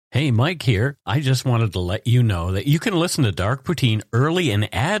Hey, Mike here. I just wanted to let you know that you can listen to Dark Poutine early and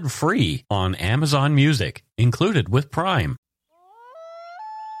ad-free on Amazon Music, included with Prime.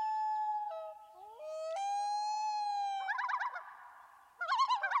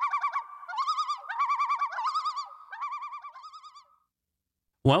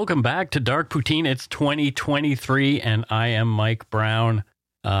 Welcome back to Dark Poutine. It's 2023, and I am Mike Brown.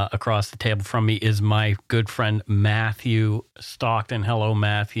 Across the table from me is my good friend Matthew Stockton. Hello,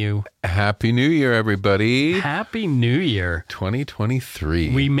 Matthew. Happy New Year, everybody. Happy New Year.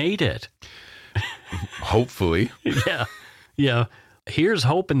 2023. We made it. Hopefully. Yeah. Here's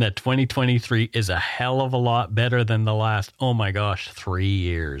hoping that 2023 is a hell of a lot better than the last, 3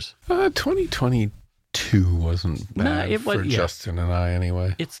 years. 2022 wasn't bad for Justin and I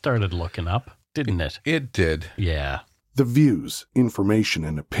anyway. It started looking up, didn't it? It did. Yeah. The views, information,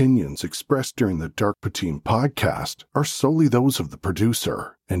 and opinions expressed during the Dark Poutine podcast are solely those of the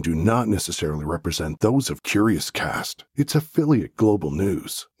producer and do not necessarily represent those of Curious Cast, its affiliate Global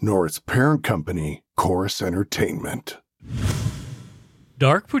News, nor its parent company, Chorus Entertainment.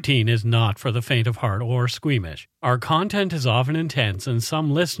 Dark Poutine is not for the faint of heart or squeamish. Our content is often intense and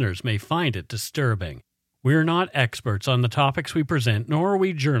some listeners may find it disturbing. We're not experts on the topics we present, nor are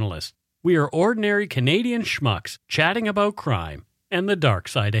we journalists. We are ordinary Canadian schmucks chatting about crime and the dark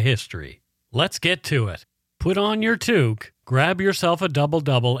side of history. Let's get to it. Put on your toque, grab yourself a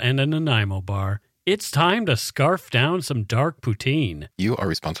double-double and a Nanaimo bar. It's time to scarf down some Dark Poutine. You are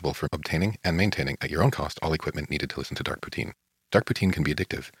responsible for obtaining and maintaining at your own cost all equipment needed to listen to Dark Poutine. Dark Poutine can be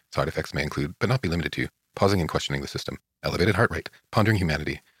addictive. Side effects may include, but not be limited to, pausing and questioning the system, elevated heart rate, pondering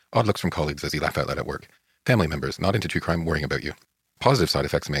humanity, odd looks from colleagues as you laugh out loud at work, family members not into true crime worrying about you. Positive side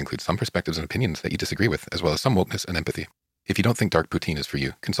effects may include some perspectives and opinions that you disagree with, as well as some wokeness and empathy. If you don't think Dark Poutine is for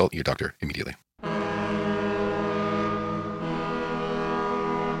you, consult your doctor immediately.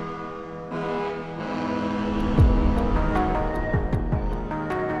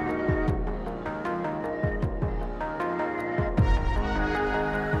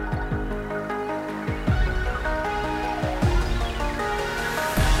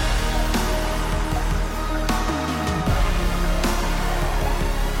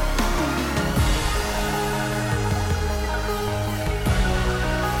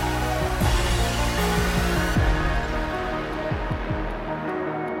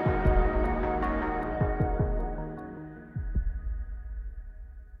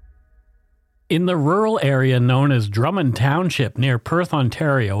 In the rural area known as Drummond Township near Perth,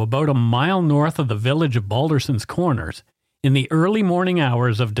 Ontario, about a mile north of the village of Balderson's Corners, in the early morning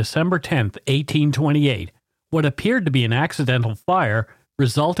hours of December 10th, 1828, what appeared to be an accidental fire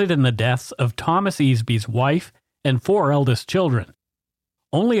resulted in the deaths of Thomas Easby's wife and 4 eldest children.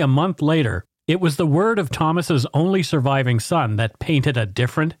 Only a month later, it was the word of Thomas's only surviving son that painted a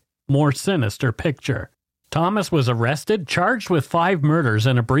different, more sinister picture. Thomas was arrested, charged with 5 murders,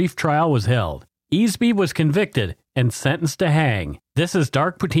 and a brief trial was held. Easby was convicted and sentenced to hang. This is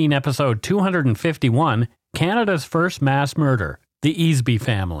Dark Poutine episode 251, Canada's first mass murder, the Easby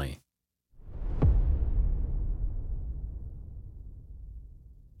family.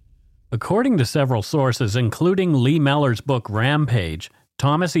 According to several sources, including Lee Mellor's book Rampage,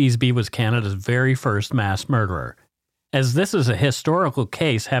 Thomas Easby was Canada's very first mass murderer. As this is a historical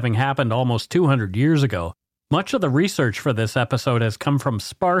case having happened almost 200 years ago, much of the research for this episode has come from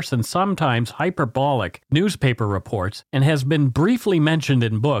sparse and sometimes hyperbolic newspaper reports and has been briefly mentioned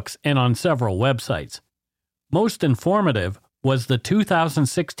in books and on several websites. Most informative was the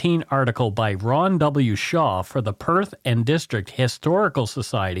 2016 article by Ron W. Shaw for the Perth and District Historical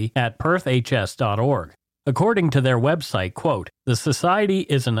Society at perthhs.org. According to their website, quote, "The Society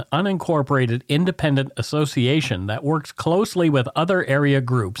is an unincorporated independent association that works closely with other area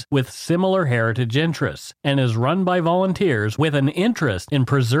groups with similar heritage interests and is run by volunteers with an interest in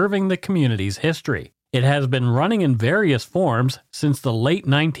preserving the community's history. It has been running in various forms since the late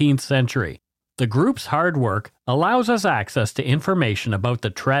 19th century. The group's hard work allows us access to information about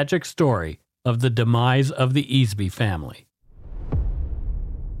the tragic story of the demise of the Easby family."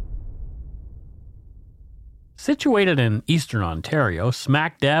 Situated in eastern Ontario,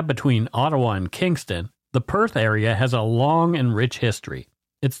 smack dab between Ottawa and Kingston, the Perth area has a long and rich history.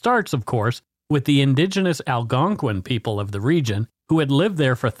 It starts, of course, with the indigenous Algonquin people of the region who had lived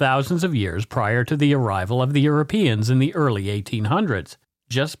there for thousands of years prior to the arrival of the Europeans in the early 1800s,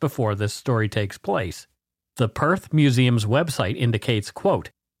 just before this story takes place. The Perth Museum's website indicates,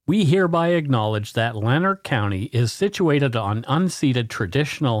 quote, "We hereby acknowledge that Lanark County is situated on unceded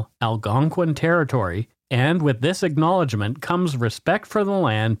traditional Algonquin territory, and with this acknowledgement comes respect for the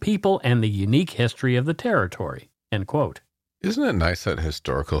land, people, and the unique history of the territory." End quote. Isn't it nice that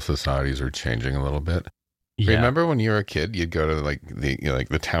historical societies are changing a little bit? Yeah. Remember when you were a kid, you'd go to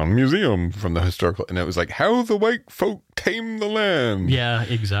the town museum from the historical, and it was like, how the white folk tamed the land. Yeah,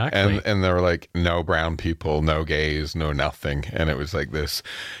 exactly. And they were like, no brown people, no gays, no nothing. And it was like this,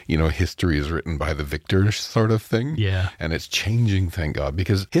 history is written by the victors sort of thing. Yeah. And it's changing, thank God,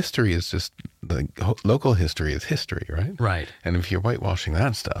 because history is just, local history is history, right? Right. And if you're whitewashing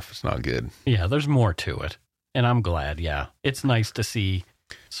that stuff, it's not good. Yeah, there's more to it. And I'm glad, yeah. It's nice to see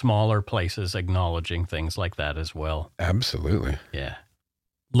smaller places acknowledging things like that as well. Absolutely. Yeah.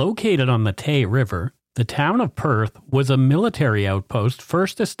 Located on the Tay River, the town of Perth was a military outpost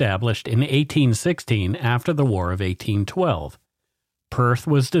first established in 1816 after the War of 1812. Perth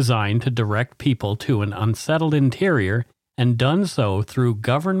was designed to direct people to an unsettled interior and done so through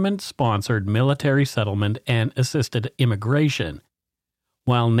government-sponsored military settlement and assisted immigration.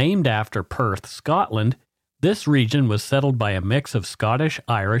 While named after Perth, Scotland, this region was settled by a mix of Scottish,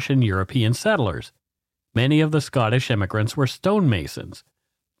 Irish, and European settlers. Many of the Scottish immigrants were stonemasons.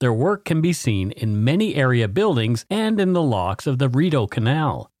 Their work can be seen in many area buildings and in the locks of the Rideau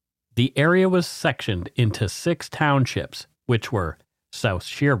Canal. The area was sectioned into 6 townships, which were South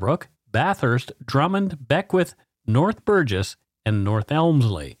Sherbrooke, Bathurst, Drummond, Beckwith, North Burgess, and North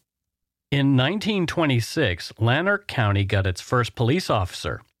Elmsley. In 1926, Lanark County got its first police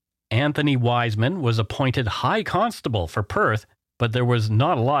officer. Anthony Wiseman was appointed High Constable for Perth, but there was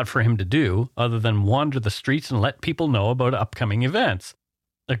not a lot for him to do other than wander the streets and let people know about upcoming events.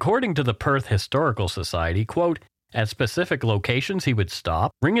 According to the Perth Historical Society, quote, at specific locations he would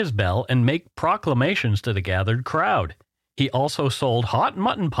stop, ring his bell, and make proclamations to the gathered crowd. He also sold hot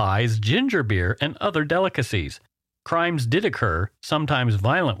mutton pies, ginger beer, and other delicacies. Crimes did occur, sometimes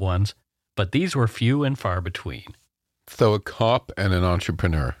violent ones, but these were few and far between. So a cop and an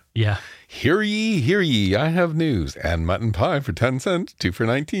entrepreneur. Yeah. Hear ye, I have news. And mutton pie for 10 cents, 2 for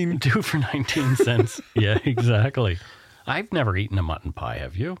 19. 2 for 19 cents. Yeah, exactly. I've never eaten a mutton pie,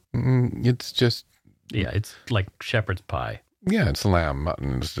 have you? It's just... Yeah, it's like shepherd's pie. Yeah, it's lamb.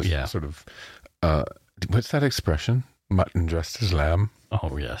 Mutton is just sort of... what's that expression? Mutton dressed as lamb?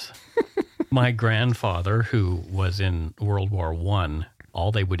 Oh, yes. My grandfather, who was in World War I,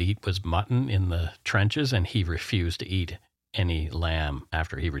 all they would eat was mutton in the trenches, and he refused to eat any lamb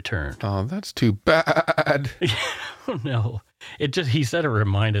after he returned. Oh, that's too bad. Oh, no. He said it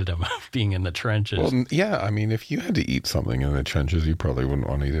reminded him of being in the trenches. Well, yeah, I mean, if you had to eat something in the trenches, you probably wouldn't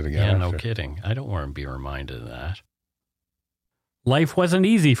want to eat it again. Yeah, no kidding. I don't want to be reminded of that. Life wasn't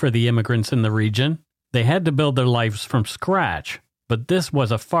easy for the immigrants in the region. They had to build their lives from scratch, but this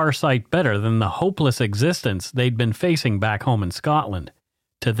was a far sight better than the hopeless existence they'd been facing back home in Scotland.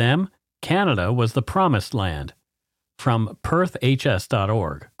 To them, Canada was the promised land. From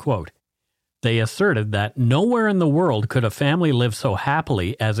perthhs.org, quote, they asserted that nowhere in the world could a family live so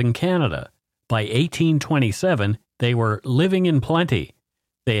happily as in Canada. By 1827, they were living in plenty.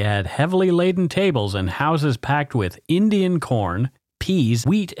 They had heavily laden tables and houses packed with Indian corn, peas,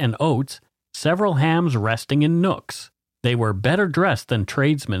 wheat, and oats, several hams resting in nooks. They were better dressed than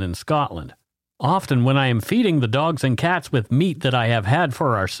tradesmen in Scotland. Often when I am feeding the dogs and cats with meat that I have had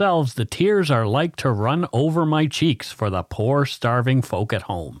for ourselves, the tears are like to run over my cheeks for the poor starving folk at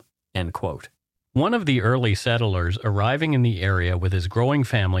home." End quote. One of the early settlers arriving in the area with his growing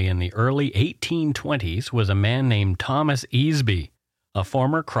family in the early 1820s was a man named Thomas Easby, a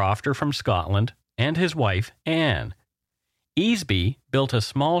former crofter from Scotland, and his wife, Anne. Easby built a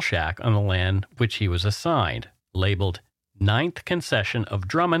small shack on the land which he was assigned, labeled 9th Concession of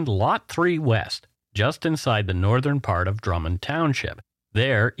Drummond Lot 3 West, just inside the northern part of Drummond Township.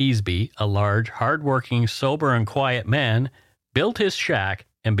 There, Easby, a large, hard-working, sober and quiet man, built his shack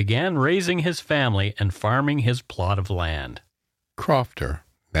and began raising his family and farming his plot of land. Crofter,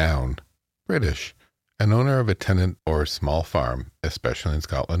 noun, British, an owner of a tenant or small farm, especially in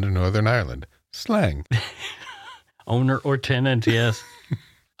Scotland and Northern Ireland. Slang. Owner or tenant, yes.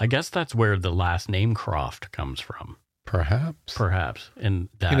 I guess that's where the last name Croft comes from. Perhaps. And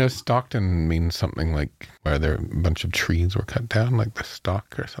that, Stockton means something like where there a bunch of trees were cut down, like the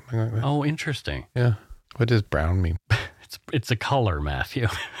stock or something like that. Oh, interesting. Yeah. What does brown mean? It's a color, Matthew.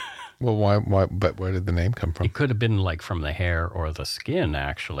 Well, why? But where did the name come from? It could have been like from the hair or the skin,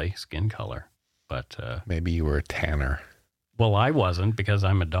 actually, skin color. But maybe you were a tanner. Well, I wasn't because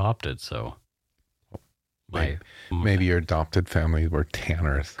I'm adopted, so. Maybe your adopted family were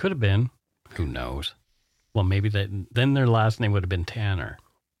tanners. Could have been. Who knows? Well, maybe then their last name would have been Tanner.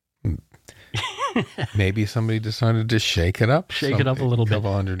 Maybe somebody decided to shake it up. Shake it up a little bit. A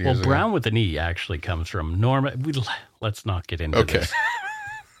couple hundred years ago. Brown with an E actually comes from Norma. Let's not get into this.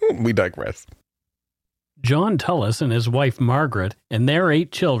 We digress. John Tullis and his wife Margaret and their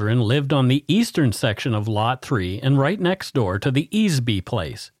 8 children lived on the eastern section of Lot 3 and right next door to the Easby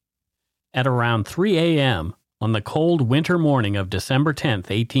place. At around 3 a.m., on the cold winter morning of December 10,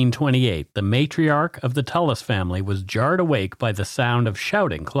 1828, the matriarch of the Tullis family was jarred awake by the sound of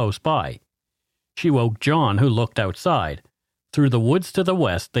shouting close by. She woke John, who looked outside. Through the woods to the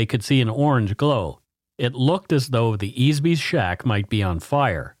west, they could see an orange glow. It looked as though the Easby's shack might be on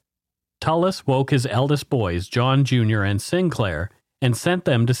fire. Tullis woke his eldest boys, John Jr. and Sinclair, and sent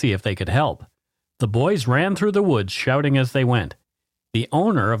them to see if they could help. The boys ran through the woods, shouting as they went. The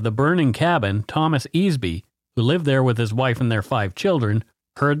owner of the burning cabin, Thomas Easby, who lived there with his wife and their 5 children,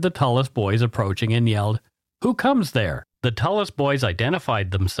 heard the Tullis boys approaching and yelled, "Who comes there?" The Tullis boys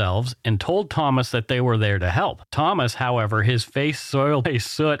identified themselves and told Thomas that they were there to help. Thomas, however, his face soiled by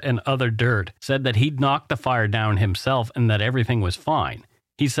soot and other dirt, said that he'd knocked the fire down himself and that everything was fine.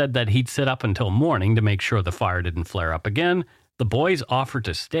 He said that he'd sit up until morning to make sure the fire didn't flare up again. The boys offered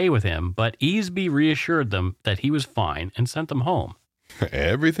to stay with him, but Easby reassured them that he was fine and sent them home.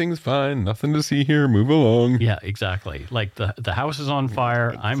 Everything's fine. Nothing to see here. Move along. Yeah, exactly. Like the house is on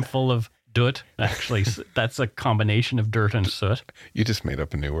fire. I'm full of doot. Actually, that's a combination of dirt and soot. You just made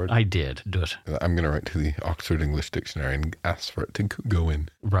up a new word. I did, doot. I'm going to write to the Oxford English Dictionary and ask for it to go in.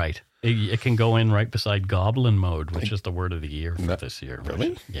 Right. It can go in right beside goblin mode, which is the word of the year for this year.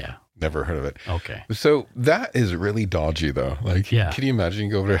 Really? Yeah. Never heard of it. Okay. So that is really dodgy, though. Like, yeah. Can you imagine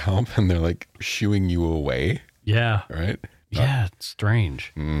you go over to help and they're like shooing you away? Yeah. Right? Yeah, it's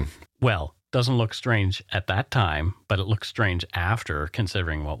strange. Well, doesn't look strange at that time, but it looks strange after,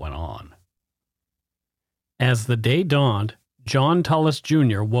 considering what went on. As the day dawned, John Tullis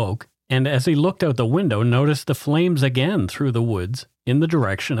Jr. woke, and as he looked out the window, noticed the flames again through the woods in the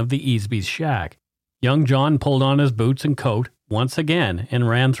direction of the Easby's shack. Young John pulled on his boots and coat once again and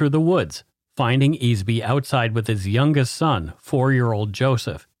ran through the woods, finding Easby outside with his youngest son, 4-year-old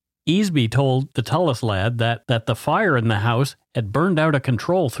Joseph. Easby told the Tullis lad that the fire in the house had burned out of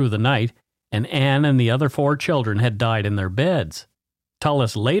control through the night, and Anne and the other 4 children had died in their beds.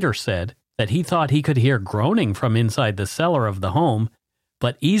 Tullis later said that he thought he could hear groaning from inside the cellar of the home,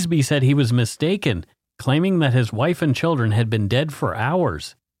 but Easby said he was mistaken, claiming that his wife and children had been dead for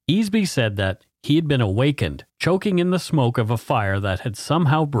hours. Easby said that he had been awakened, choking in the smoke of a fire that had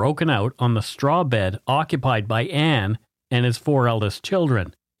somehow broken out on the straw bed occupied by Anne and his 4 eldest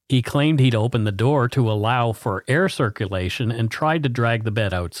children. He claimed he'd opened the door to allow for air circulation and tried to drag the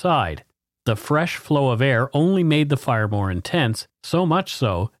bed outside. The fresh flow of air only made the fire more intense, so much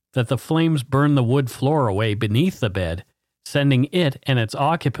so that the flames burned the wood floor away beneath the bed, sending it and its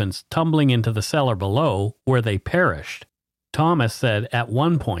occupants tumbling into the cellar below, where they perished. Thomas said at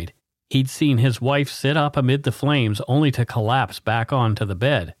one point he'd seen his wife sit up amid the flames only to collapse back onto the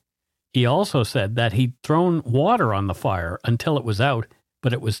bed. He also said that he'd thrown water on the fire until it was out,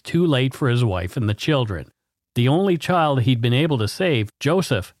 but it was too late for his wife and the children. The only child he'd been able to save,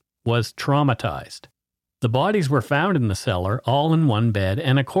 Joseph, was traumatized. The bodies were found in the cellar, all in one bed,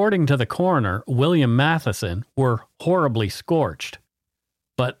 and according to the coroner, William Matheson, were horribly scorched.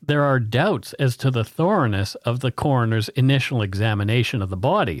 But there are doubts as to the thoroughness of the coroner's initial examination of the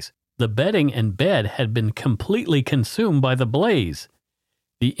bodies. The bedding and bed had been completely consumed by the blaze.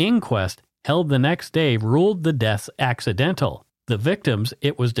 The inquest, held the next day, ruled the deaths accidental. The victims,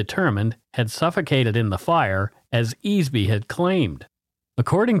 it was determined, had suffocated in the fire, as Easby had claimed.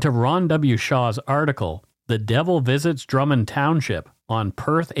 According to Ron W. Shaw's article, The Devil Visits Drummond Township, on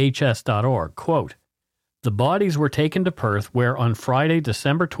perthhs.org, quote, "The bodies were taken to Perth, where on Friday,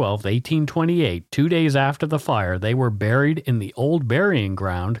 December 12, 1828, 2 days after the fire, they were buried in the old burying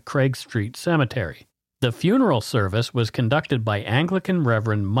ground, Craig Street Cemetery. The funeral service was conducted by Anglican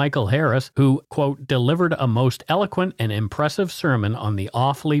Reverend Michael Harris, who, quote, delivered a most eloquent and impressive sermon on the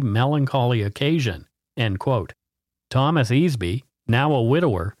awfully melancholy occasion," end quote. Thomas Easby, now a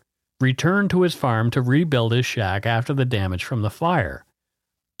widower, returned to his farm to rebuild his shack after the damage from the fire.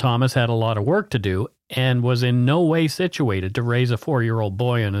 Thomas had a lot of work to do and was in no way situated to raise a 4-year-old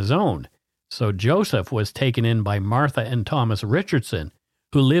boy on his own, so Joseph was taken in by Martha and Thomas Richardson,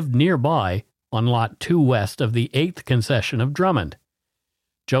 who lived nearby on Lot 2 west of the 8th concession of Drummond.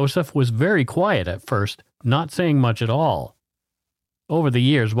 Joseph was very quiet at first, not saying much at all. Over the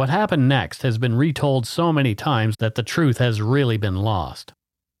years, what happened next has been retold so many times that the truth has really been lost.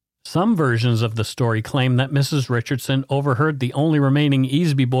 Some versions of the story claim that Mrs. Richardson overheard the only remaining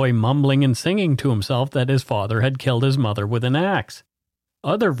Easby boy mumbling and singing to himself that his father had killed his mother with an axe.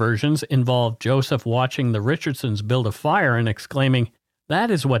 Other versions involve Joseph watching the Richardsons build a fire and exclaiming, "That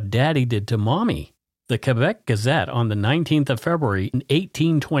is what Daddy did to Mommy." The Quebec Gazette on the 19th of February in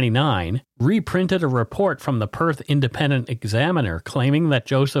 1829 reprinted a report from the Perth Independent Examiner claiming that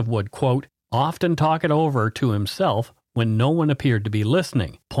Joseph would, quote, often talk it over to himself when no one appeared to be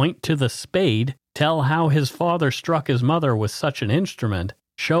listening, point to the spade, tell how his father struck his mother with such an instrument,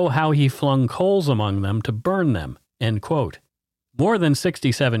 show how he flung coals among them to burn them, end quote. More than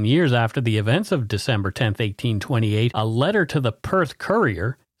 67 years after the events of December 10, 1828, a letter to the Perth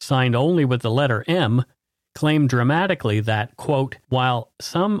Courier, signed only with the letter M, claimed dramatically that, quote, while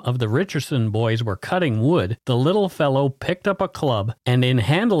some of the Richardson boys were cutting wood, the little fellow picked up a club and in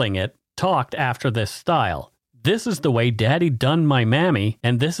handling it talked after this style. This is the way Daddy done my mammy,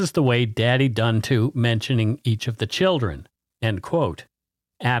 and this is the way Daddy done to, mentioning each of the children, end quote.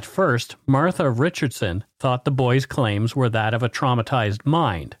 At first, Martha Richardson thought the boy's claims were that of a traumatized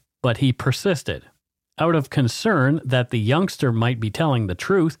mind, but he persisted. Out of concern that the youngster might be telling the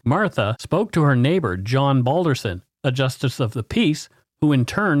truth, Martha spoke to her neighbor John Balderson, a justice of the peace, who in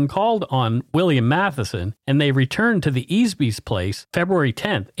turn called on William Matheson, and they returned to the Easby's place February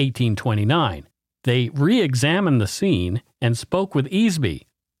 10, 1829. They re-examined the scene and spoke with Easby.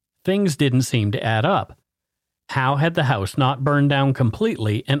 Things didn't seem to add up. How had the house not burned down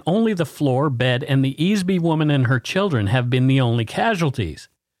completely and only the floor, bed, and the Easby woman and her children have been the only casualties?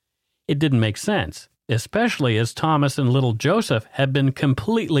 It didn't make sense, especially as Thomas and little Joseph had been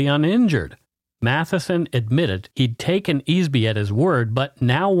completely uninjured. Matheson admitted he'd taken Easby at his word, but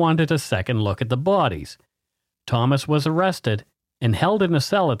now wanted a second look at the bodies. Thomas was arrested and held in a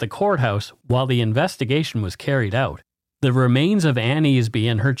cell at the courthouse while the investigation was carried out. The remains of Ann Easby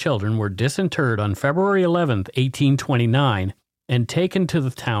and her children were disinterred on February 11, 1829, and taken to the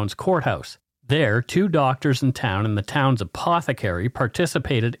town's courthouse. There, 2 doctors in town and the town's apothecary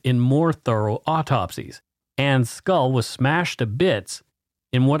participated in more thorough autopsies. Ann's skull was smashed to bits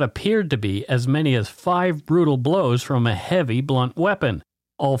in what appeared to be as many as 5 brutal blows from a heavy, blunt weapon.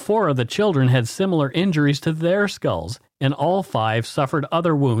 All 4 of the children had similar injuries to their skulls, and all 5 suffered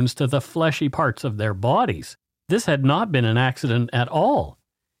other wounds to the fleshy parts of their bodies. This had not been an accident at all.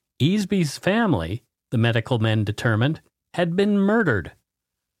 Easby's family, the medical men determined, had been murdered.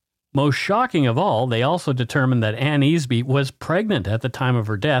 Most shocking of all, they also determined that Ann Easby was pregnant at the time of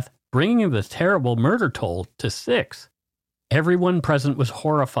her death, bringing the terrible murder toll to 6. Everyone present was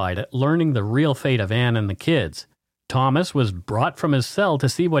horrified at learning the real fate of Ann and the kids. Thomas was brought from his cell to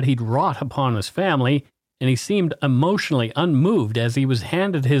see what he'd wrought upon his family, and he seemed emotionally unmoved as he was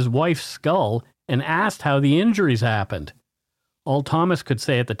handed his wife's skull and asked how the injuries happened. All Thomas could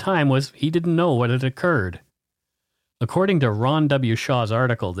say at the time was he didn't know what had occurred. According to Ron W. Shaw's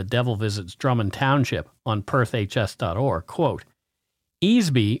article, The Devil Visits Drummond Township, on perthhs.org, quote,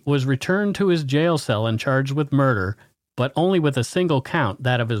 Easby was returned to his jail cell and charged with murder, but only with a single count,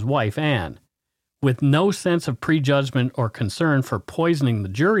 that of his wife, Ann. With no sense of prejudgment or concern for poisoning the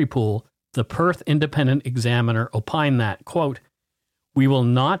jury pool, the Perth Independent Examiner opined that, quote, we will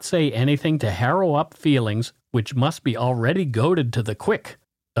not say anything to harrow up feelings which must be already goaded to the quick.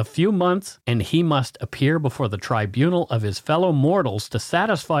 A few months, and he must appear before the tribunal of his fellow mortals to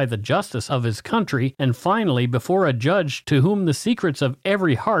satisfy the justice of his country, and finally before a judge to whom the secrets of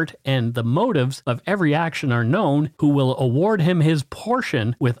every heart and the motives of every action are known, who will award him his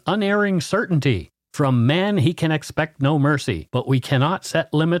portion with unerring certainty. From man he can expect no mercy, but we cannot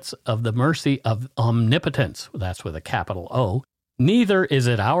set limits of the mercy of omnipotence, that's with a capital O. Neither is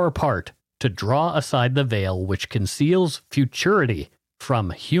it our part to draw aside the veil which conceals futurity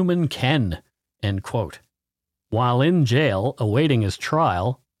from human ken, end quote. While in jail, awaiting his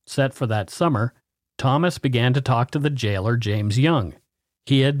trial, set for that summer, Thomas began to talk to the jailer James Young.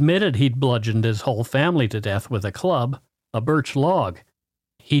 He admitted he'd bludgeoned his whole family to death with a club, a birch log.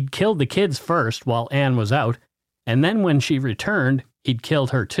 He'd killed the kids first while Ann was out, and then when she returned, he'd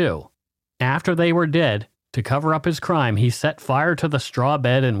killed her too. After they were dead, to cover up his crime, he set fire to the straw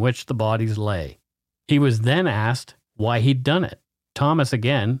bed in which the bodies lay. He was then asked why he'd done it. Thomas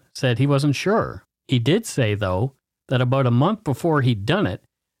again said he wasn't sure. He did say, though, that about a month before he'd done it,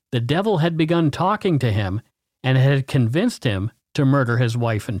 the devil had begun talking to him and had convinced him to murder his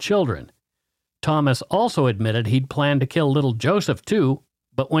wife and children. Thomas also admitted he'd planned to kill little Joseph too,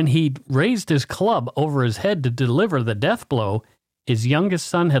 but when he'd raised his club over his head to deliver the death blow, his youngest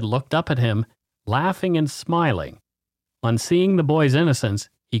son had looked up at him, laughing and smiling. On seeing the boy's innocence,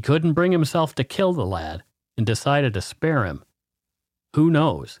 he couldn't bring himself to kill the lad and decided to spare him. Who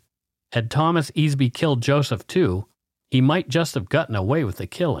knows? Had Thomas Easby killed Joseph too, he might just have gotten away with the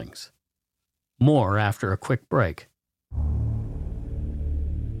killings. More after a quick break.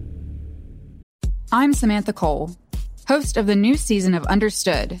 I'm Samantha Cole, host of the new season of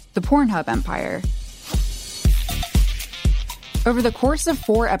Understood, the Pornhub Empire. Over the course of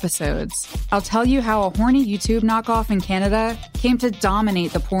 4 episodes, I'll tell you how a horny YouTube knockoff in Canada came to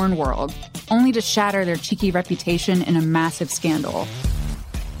dominate the porn world, only to shatter their cheeky reputation in a massive scandal.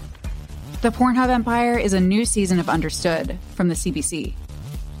 The Pornhub Empire is a new season of Understood from the CBC.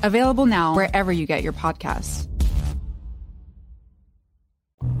 Available now wherever you get your podcasts.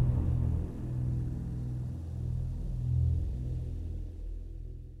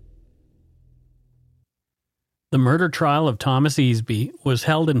 The murder trial of Thomas Easby was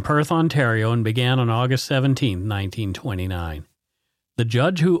held in Perth, Ontario, and began on August 17, 1929. The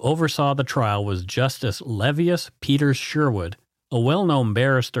judge who oversaw the trial was Justice Levius Peters Sherwood, a well-known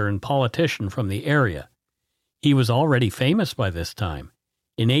barrister and politician from the area. He was already famous by this time.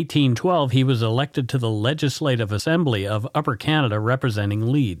 In 1812, he was elected to the Legislative Assembly of Upper Canada representing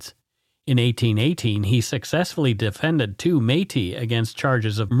Leeds. In 1818, he successfully defended 2 Métis against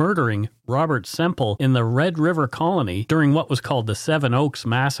charges of murdering Robert Semple in the Red River Colony during what was called the Seven Oaks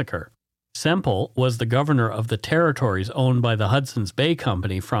Massacre. Semple was the governor of the territories owned by the Hudson's Bay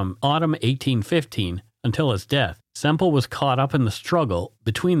Company from autumn 1815 until his death. Semple was caught up in the struggle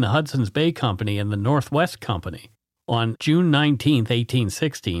between the Hudson's Bay Company and the Northwest Company. On June 19,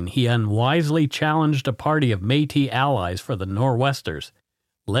 1816, he unwisely challenged a party of Métis allies for the Nor'westers,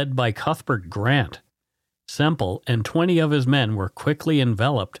 led by Cuthbert Grant. Semple and 20 of his men were quickly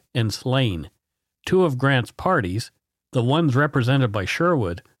enveloped and slain. 2 of Grant's parties, the ones represented by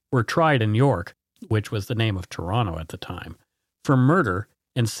Sherwood, were tried in York, which was the name of Toronto at the time, for murder,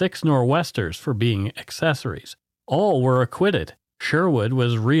 and 6 Nor'westers for being accessories. All were acquitted. Sherwood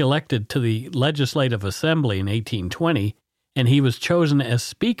was re-elected to the Legislative Assembly in 1820, and he was chosen as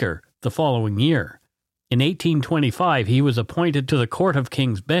Speaker the following year. In 1825, he was appointed to the Court of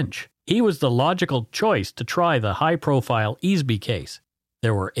King's Bench. He was the logical choice to try the high-profile Easby case.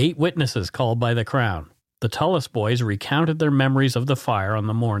 There were 8 witnesses called by the Crown. The Tullis boys recounted their memories of the fire on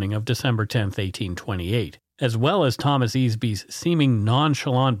the morning of December 10, 1828, as well as Thomas Easby's seeming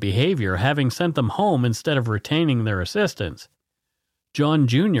nonchalant behavior having sent them home instead of retaining their assistance. John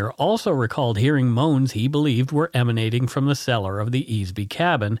Jr. also recalled hearing moans he believed were emanating from the cellar of the Easby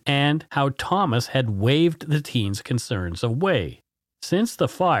cabin and how Thomas had waved the teens' concerns away. Since the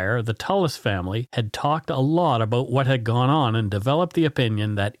fire, the Tullis family had talked a lot about what had gone on and developed the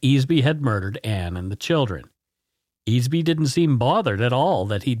opinion that Easby had murdered Anne and the children. Easby didn't seem bothered at all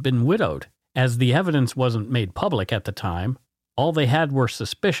that he'd been widowed. As the evidence wasn't made public at the time, all they had were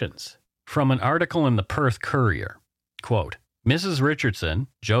suspicions. From an article in the Perth Courier, quote, Mrs. Richardson,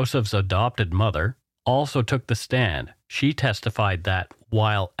 Joseph's adopted mother, also took the stand. She testified that,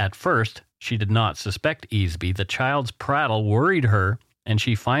 while at first she did not suspect Easby, the child's prattle worried her, and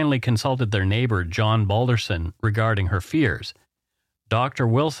she finally consulted their neighbor John Balderson regarding her fears. Dr.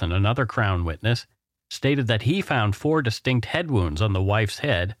 Wilson, another Crown witness, stated that he found 4 distinct head wounds on the wife's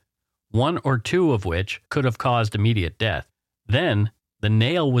head, 1 or 2 of which could have caused immediate death. Then, the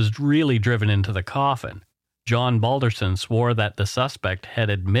nail was really driven into the coffin. John Balderson swore that the suspect had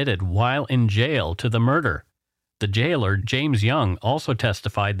admitted while in jail to the murder. The jailer, James Young, also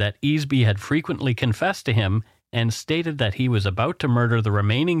testified that Easby had frequently confessed to him and stated that he was about to murder the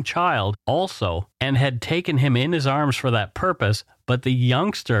remaining child also and had taken him in his arms for that purpose, but the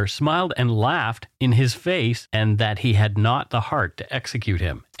youngster smiled and laughed in his face and that he had not the heart to execute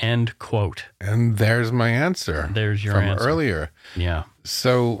him. End quote. And there's my answer. There's your from answer. Earlier. Yeah.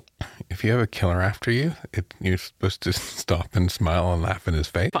 So if you have a killer after you, you're supposed to stop and smile and laugh in his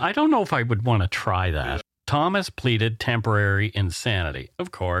face? But I don't know if I would want to try that. Thomas pleaded temporary insanity.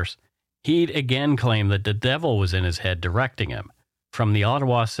 Of course, he'd again claimed that the devil was in his head directing him. From the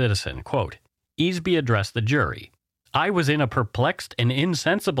Ottawa Citizen, quote, Easby addressed the jury. I was in a perplexed and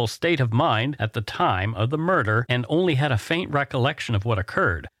insensible state of mind at the time of the murder and only had a faint recollection of what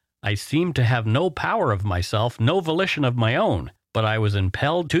occurred. I seemed to have no power of myself, no volition of my own, but I was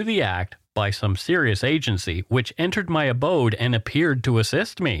impelled to the act by some serious agency which entered my abode and appeared to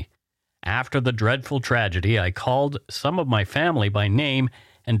assist me. After the dreadful tragedy, I called some of my family by name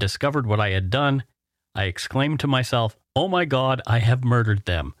and discovered what I had done. I exclaimed to myself, oh my God, I have murdered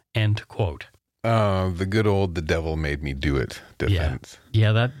them. End quote. The good old "the devil made me do it" defense.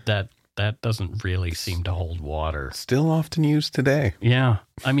 Yeah, that doesn't really seem to hold water. Still often used today. Yeah.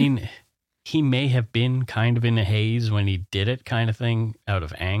 I mean, he may have been kind of in a haze when he did it, kind of thing, out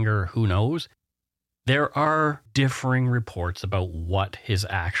of anger. Who knows? There are differing reports about what his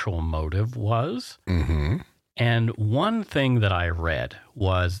actual motive was. Mm-hmm. And one thing that I read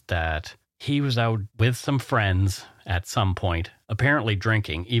was that he was out with some friends at some point, apparently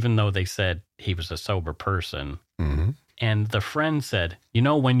drinking, even though they said he was a sober person. Mm-hmm. And the friend said, you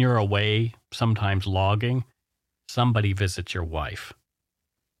know, when you're away, sometimes logging, somebody visits your wife.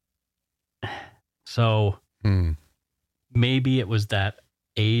 So maybe it was that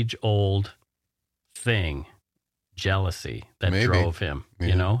age-old thing, jealousy, that drove him,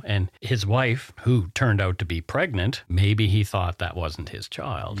 you know? And his wife, who turned out to be pregnant, maybe he thought that wasn't his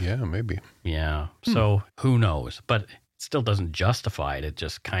child. Yeah, maybe. Yeah. So who knows? But it still doesn't justify it. It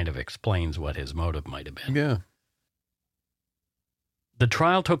just kind of explains what his motive might have been. Yeah. The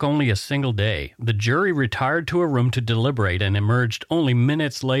trial took only a single day. The jury retired to a room to deliberate and emerged only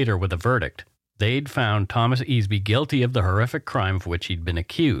minutes later with a verdict. They'd found Thomas Easby guilty of the horrific crime of which he'd been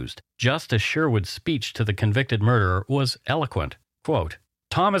accused. Justice Sherwood's speech to the convicted murderer was eloquent. Quote,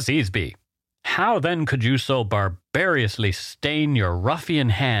 "Thomas Easby, how then could you so barbarously stain your ruffian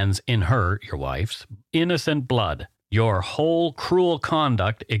hands in her, your wife's, innocent blood? Your whole cruel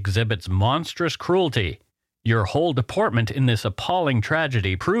conduct exhibits monstrous cruelty. Your whole deportment in this appalling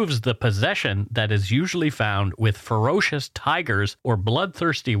tragedy proves the possession that is usually found with ferocious tigers or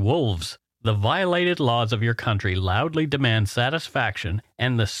bloodthirsty wolves. The violated laws of your country loudly demand satisfaction,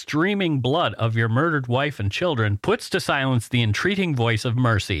 and the streaming blood of your murdered wife and children puts to silence the entreating voice of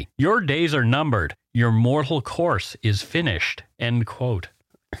mercy. Your days are numbered. Your mortal course is finished." End quote.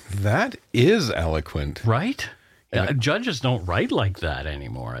 That is eloquent. Right? Judges don't write like that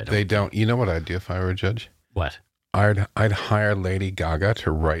anymore. They don't. You know what I'd do if I were a judge? What? I'd hire Lady Gaga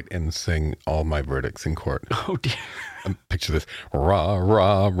to write and sing all my verdicts in court. Oh, dear. Picture this. Ra,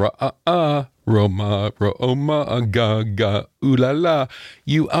 ra, ra, Roma, Roma, Gaga, ooh la la.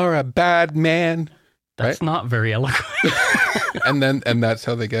 You are a bad man. That's right? not very eloquent. and that's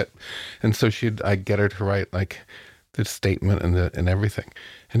how they get. And so I'd get her to write like the statement and everything,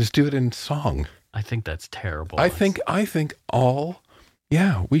 and just do it in song. I think that's terrible. I think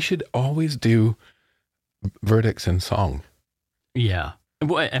we should always do verdicts in song. Yeah.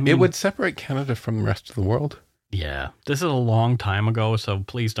 Well, I mean, it would separate Canada from the rest of the world. Yeah. This is a long time ago, so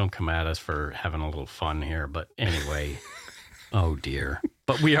please don't come at us for having a little fun here. But anyway, oh dear.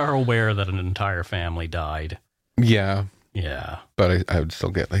 But we are aware that an entire family died. Yeah. Yeah. But I would still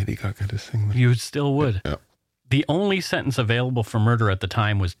get Lady Gaga to sing them. You still would. Yeah. The only sentence available for murder at the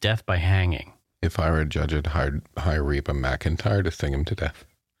time was death by hanging. If I were a judge, I'd hire Reba McEntire to sing him to death.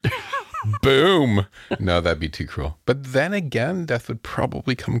 Boom. No, that'd be too cruel. But then again, death would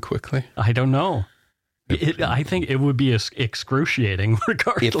probably come quickly. I don't know. I think it would be excruciating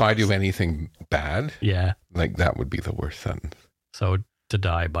regardless. If I do anything bad, yeah, like that would be the worst sentence. So to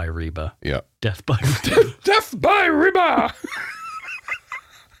die by Reba. Yeah. Death by Death by Reba.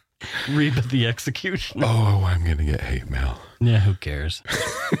 Reba the executioner. Oh, I'm going to get hate mail. Yeah, who cares?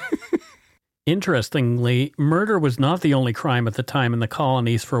 Interestingly, murder was not the only crime at the time in the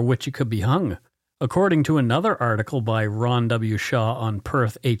colonies for which you could be hung. According to another article by Ron W. Shaw on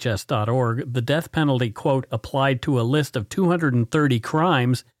perthhs.org, the death penalty, quote, applied to a list of 230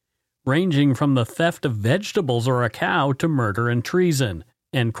 crimes ranging from the theft of vegetables or a cow to murder and treason,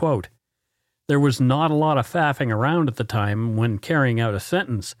 end quote. There was not a lot of faffing around at the time when carrying out a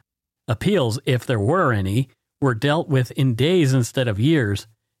sentence. Appeals, if there were any, were dealt with in days instead of years,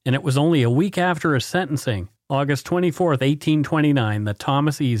 and it was only a week after his sentencing, August 24th, 1829, that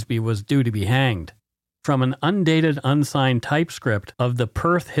Thomas Easby was due to be hanged. From an undated, unsigned typescript of the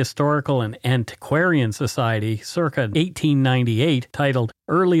Perth Historical and Antiquarian Society circa 1898 titled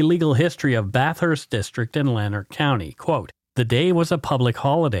Early Legal History of Bathurst District in Lanark County, quote, "The day was a public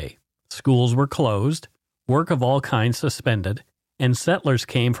holiday. Schools were closed, work of all kinds suspended, and settlers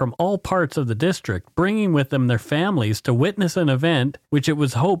came from all parts of the district, bringing with them their families to witness an event which it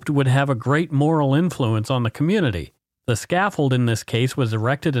was hoped would have a great moral influence on the community. The scaffold in this case was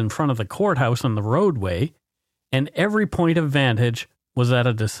erected in front of the courthouse on the roadway, and every point of vantage was at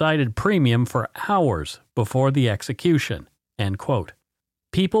a decided premium for hours before the execution." End quote.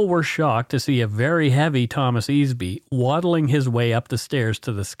 People were shocked to see a very heavy Thomas Easby waddling his way up the stairs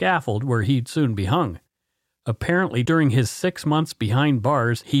to the scaffold where he'd soon be hung. Apparently, during his 6 months behind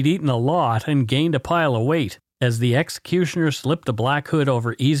bars, he'd eaten a lot and gained a pile of weight. As the executioner slipped the black hood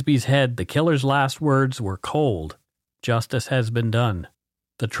over Easby's head, the killer's last words were cold. "Justice has been done."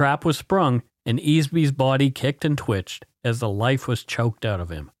 The trap was sprung, and Easby's body kicked and twitched as the life was choked out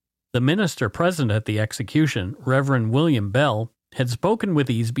of him. The minister present at the execution, Reverend William Bell, had spoken with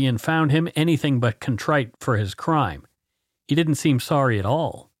Easby and found him anything but contrite for his crime. He didn't seem sorry at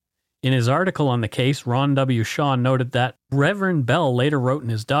all. In his article on the case, Ron W. Shaw noted that Reverend Bell later wrote in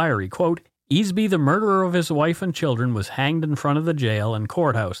his diary, quote, "Easby, the murderer of his wife and children, was hanged in front of the jail and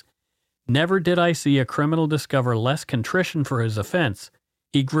courthouse. Never did I see a criminal discover less contrition for his offense.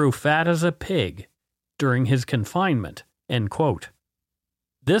 He grew fat as a pig during his confinement." End quote.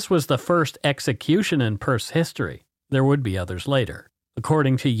 This was the first execution in Perth's history. There would be others later.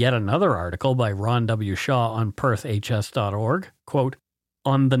 According to yet another article by Ron W. Shaw on perthhs.org, quote,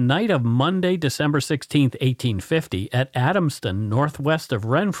 on the night of Monday, December 16, 1850, at Adamston, northwest of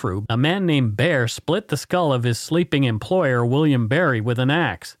Renfrew, a man named Bear split the skull of his sleeping employer, William Barry, with an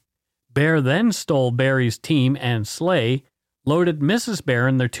axe. Bear then stole Barry's team and sleigh, loaded Mrs. Bear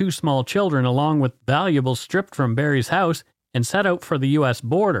and their 2 small children along with valuables stripped from Barry's house, and set out for the U.S.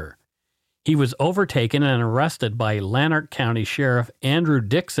 border. He was overtaken and arrested by Lanark County Sheriff Andrew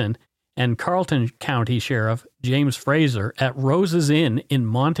Dixon and Carleton County Sheriff James Fraser at Rose's Inn in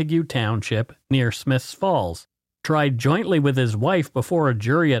Montague Township near Smiths Falls. Tried jointly with his wife before a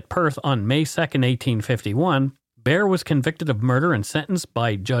jury at Perth on May 2, 1851, Bear was convicted of murder and sentenced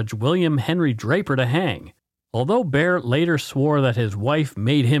by Judge William Henry Draper to hang. Although Bear later swore that his wife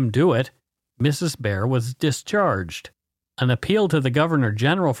made him do it, Mrs. Bear was discharged. An appeal to the Governor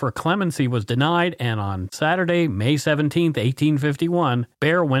General for clemency was denied, and on Saturday, May 17, 1851,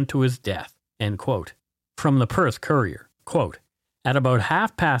 Bear went to his death. End quote. From the Perth Courier, quote, at about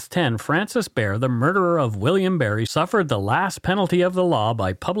 10:30, Francis Bear, the murderer of William Barry, suffered the last penalty of the law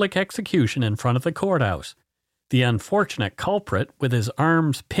by public execution in front of the courthouse. The unfortunate culprit, with his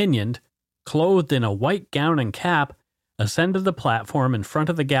arms pinioned, clothed in a white gown and cap, ascended the platform in front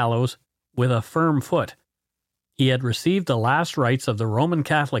of the gallows with a firm foot. He had received the last rites of the Roman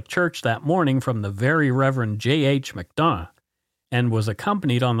Catholic Church that morning from the Very Reverend J.H. MacDonough, and was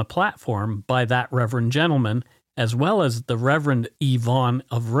accompanied on the platform by that reverend gentleman, as well as the Reverend Yvonne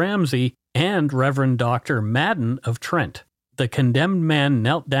of Ramsey and Reverend Dr. Madden of Trent. The condemned man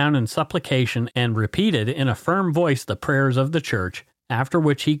knelt down in supplication and repeated in a firm voice the prayers of the church, after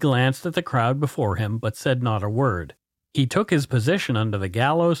which he glanced at the crowd before him but said not a word. He took his position under the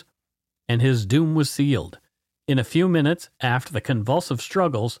gallows, and his doom was sealed. In a few minutes, after the convulsive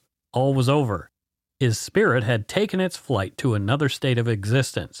struggles, all was over. His spirit had taken its flight to another state of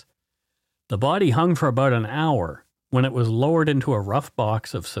existence. The body hung for about an hour, when it was lowered into a rough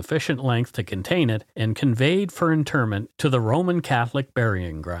box of sufficient length to contain it and conveyed for interment to the Roman Catholic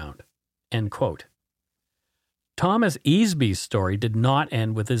burying ground. End quote. Thomas Easby's story did not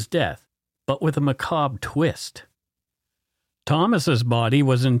end with his death, but with a macabre twist. Thomas's body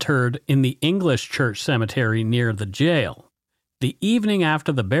was interred in the English Church Cemetery near the jail. The evening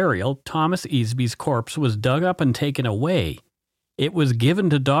after the burial, Thomas Easby's corpse was dug up and taken away. It was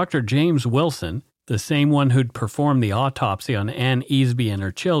given to Dr. James Wilson, the same one who'd performed the autopsy on Anne Easby and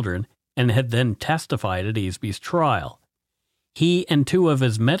her children, and had then testified at Easby's trial. He and 2 of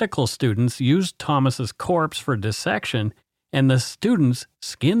his medical students used Thomas's corpse for dissection, and the students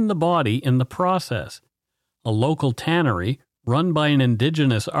skinned the body in the process. A local tannery, run by an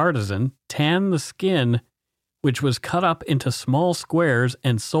indigenous artisan, tanned the skin, which was cut up into small squares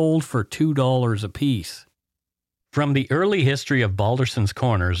and sold for $2 apiece. From the early history of Balderson's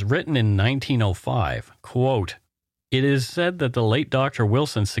Corners, written in 1905, quote, it is said that the late Dr.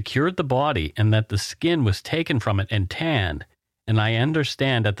 Wilson secured the body and that the skin was taken from it and tanned, and I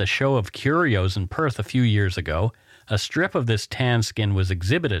understand at the show of curios in Perth a few years ago, a strip of this tanned skin was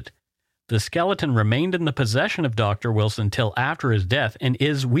exhibited. The skeleton remained in the possession of Dr. Wilson till after his death and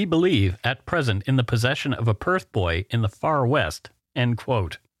is, we believe, at present in the possession of a Perth boy in the far west. End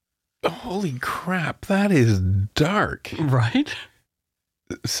quote. Holy crap, that is dark. Right?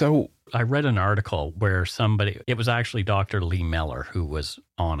 So I read an article where it was actually Dr. Lee Meller who was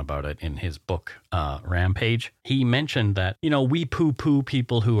on about it in his book, Rampage. He mentioned that, we poo-poo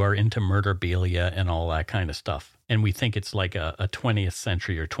people who are into murderabilia and all that kind of stuff. And we think it's like a 20th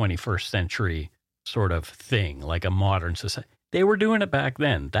century or 21st century sort of thing, like a modern society. They were doing it back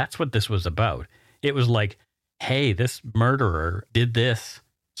then. That's what this was about. It was like, hey, this murderer did this,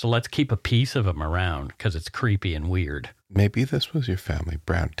 so let's keep a piece of him around because it's creepy and weird. maybe this was your family,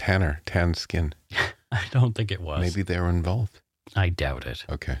 brown, tan skin. I don't think it was. Maybe they were involved. I doubt it.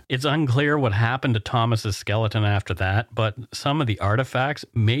 Okay. It's unclear what happened to Thomas's skeleton after that, but some of the artifacts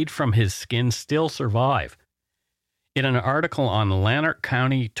made from his skin still survive. In an article on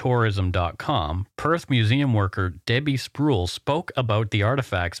LanarkCountyTourism.com, Perth museum worker Debbie Spruill spoke about the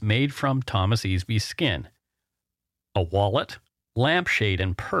artifacts made from Thomas Easby's skin. A wallet, lampshade,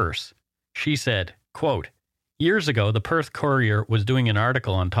 and purse. She said, quote, "Years ago, the Perth Courier was doing an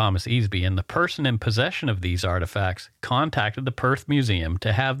article on Thomas Easby, and the person in possession of these artifacts contacted the Perth Museum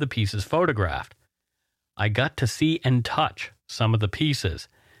to have the pieces photographed. I got to see and touch some of the pieces.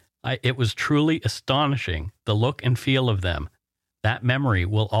 It was truly astonishing, the look and feel of them. That memory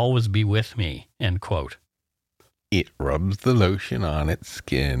will always be with me," end quote. It rubs the lotion on its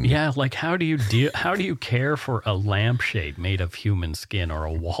skin. Yeah, like how do you care for a lampshade made of human skin or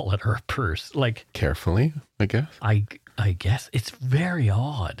a wallet or a purse? Like Carefully, I guess. I guess it's very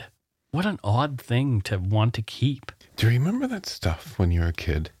odd. What an odd thing to want to keep. Do you remember that stuff when you were a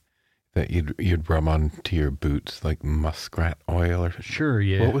kid that you'd rub onto your boots, like muskrat oil or Sure,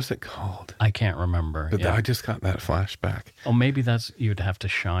 yeah. What was it called? I can't remember. But Yeah. I just got that flashback. Oh, maybe you'd have to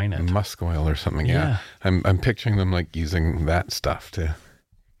shine it. Musk oil or something. Yeah. Yeah. I'm picturing them like using that stuff to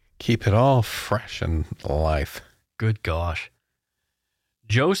keep it all fresh and alive. Good gosh.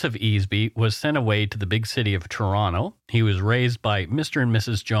 Joseph Easby was sent away to the big city of Toronto. He was raised by Mr. and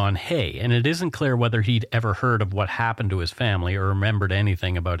Mrs. John Hay, and it isn't clear whether he'd ever heard of what happened to his family or remembered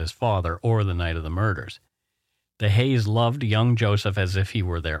anything about his father or the night of the murders. The Hays loved young Joseph as if he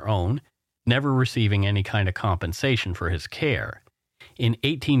were their own, never receiving any kind of compensation for his care. In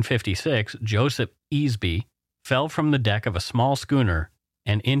 1856, Joseph Easby fell from the deck of a small schooner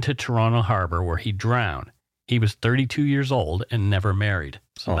and into Toronto Harbor, where he drowned. He was 32 years old and never married.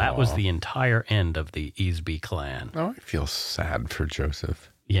 So that was the entire end of the Easby clan. Oh, I feel sad for Joseph.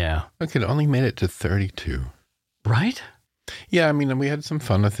 Yeah. I could only made it to 32. Right? Yeah, I mean, we had some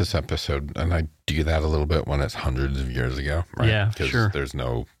fun with this episode, and I do that a little bit when it's hundreds of years ago, right? Yeah, because sure. there's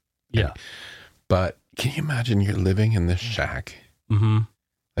no... Yeah. But can you imagine you're living in this shack? Mm-hmm.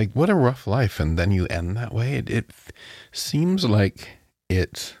 Like, what a rough life, and then you end that way. It seems like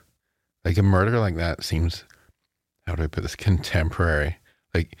it's... Like, a murder like that seems... How do I put this? Contemporary.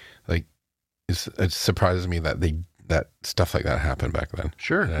 Like it surprises me that stuff like that happened back then.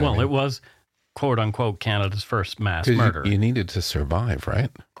 Sure. You know what Well, I mean? it was, quote unquote, Canada's first mass 'Cause murder. You needed to survive,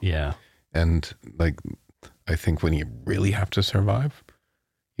 right? Yeah. And like, I think when you really have to survive,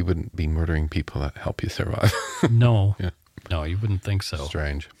 you wouldn't be murdering people that help you survive. No. Yeah. No, you wouldn't think so.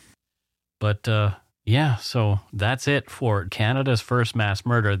 Strange. But yeah, so that's it for Canada's first mass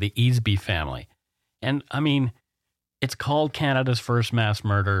murder, the Easby family. And I mean, it's called Canada's first mass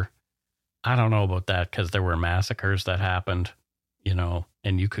murder. I don't know about that because there were massacres that happened, you know,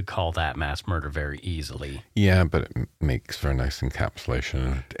 and you could call that mass murder very easily. Yeah, but it makes for a nice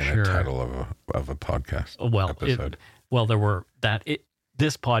encapsulation in Sure. a title of a podcast episode.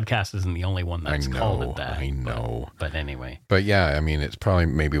 This podcast isn't the only one that's called it that. I know. But anyway. But yeah, I mean, it's probably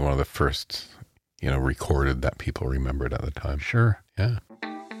maybe one of the first, recorded that people remembered at the time. Sure. Yeah.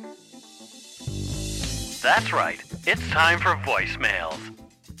 That's right. It's time for voicemails.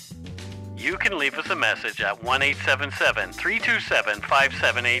 You can leave us a message at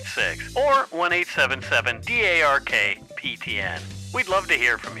 1-877-327-5786 or 1-877-DARK-PTN. We'd love to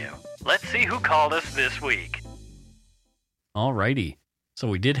hear from you. Let's see who called us this week. Alrighty. So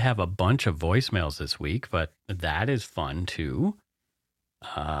we did have a bunch of voicemails this week, but that is fun too.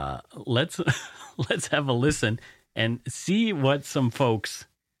 Let's have a listen and see what some folks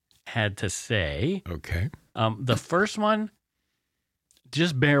had to say. Okay. The first one,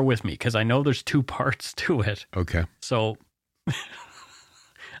 just bear with me because I know there's two parts to it. Okay. So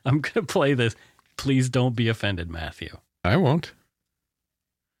I'm going to play this. Please don't be offended, Matthew. I won't.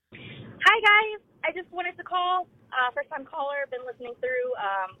 Hi, guys. I just wanted to call. First-time caller. Been listening through.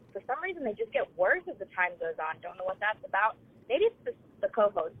 For some reason, they just get worse as the time goes on. Don't know what that's about. Maybe it's the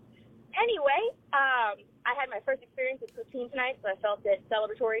co-host. Anyway, I had my first experience with poutine tonight, so I felt it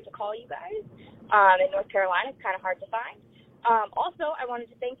celebratory to call you guys. In North Carolina, it's kind of hard to find. Also, I wanted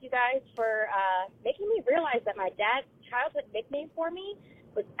to thank you guys for making me realize that my dad's childhood nickname for me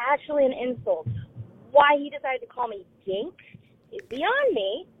was actually an insult. Why he decided to call me Dink is beyond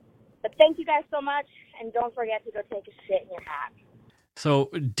me, but thank you guys so much, and don't forget to go take a shit in your hat. So,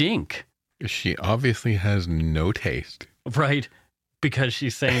 Dink. She obviously has no taste. Right. Because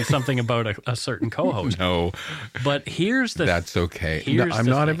she's saying something about a certain co-host. No. But here's the... That's okay. Here's I'm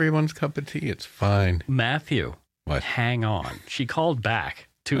the not thing. everyone's cup of tea. It's fine. Matthew. What? Hang on. She called back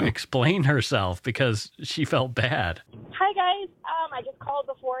to explain herself because she felt bad. Hi, guys. I just called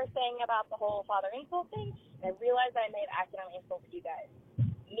before saying about the whole father insult thing, and I realized I may have accidentally insulted you guys.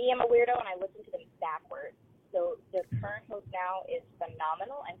 Me, I'm a weirdo, and I listen to them backwards. So the current host now is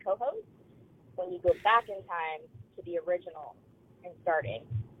phenomenal and co-host. When you go back in time to the original and starting,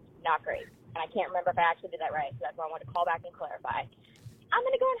 not great. And I can't remember if I actually did that right, so that's why I wanted to call back and clarify. I'm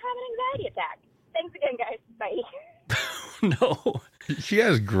going to go and have an anxiety attack. Thanks again, guys. Bye. No. She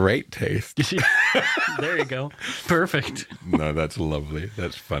has great taste. There you go. Perfect. No, that's lovely.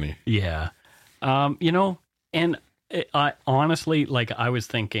 That's funny. Yeah. And I honestly, I was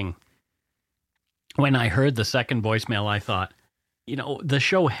thinking, when I heard the second voicemail, I thought, the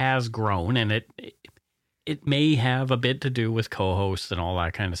show has grown and it may have a bit to do with co-hosts and all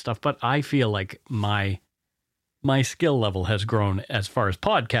that kind of stuff, but I feel like my my skill level has grown as far as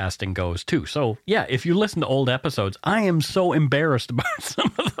podcasting goes too. So yeah, if you listen to old episodes, I am so embarrassed about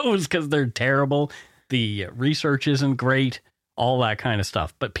some of those because they're terrible. The research isn't great, all that kind of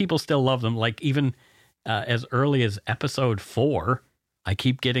stuff. But people still love them. Like even as early as episode 4, I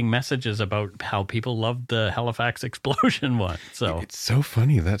keep getting messages about how people loved the Halifax explosion one. So it's so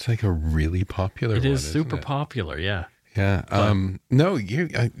funny. That's like a really popular one. It is super popular. Yeah. Yeah. No, you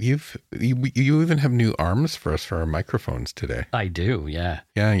even have new arms for us for our microphones today. I do. Yeah.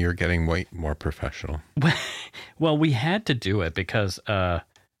 Yeah. You're getting way more professional. Well, we had to do it because,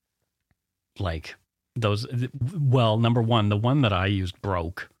 like those, well, number one, the one that I used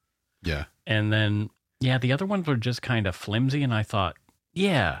broke. Yeah. And then, yeah, the other ones were just kind of flimsy. And I thought,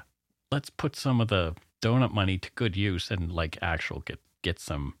 yeah, let's put some of the donut money to good use and like get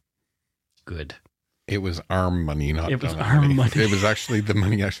some good. It was arm money, not it was donut arm money. It was actually the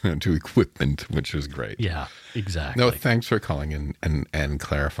money actually went to equipment, which was great. Yeah, exactly. No, thanks for calling and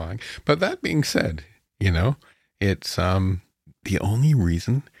clarifying. But that being said, it's the only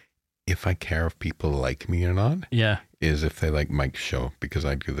reason if I care if people like me or not, is if they like Mike's show, because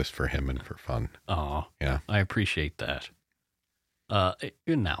I do this for him and for fun. Oh, yeah, I appreciate that.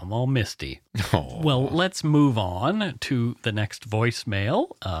 Now I'm all misty. Oh. Well, let's move on to the next voicemail.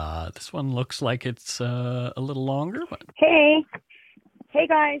 This one looks like it's a little longer. But... Hey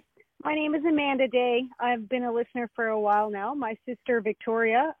guys. My name is Amanda Day. I've been a listener for a while now. My sister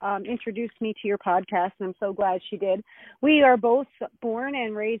Victoria introduced me to your podcast, and I'm so glad she did. We are both born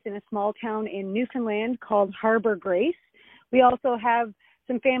and raised in a small town in Newfoundland called Harbor Grace. We also have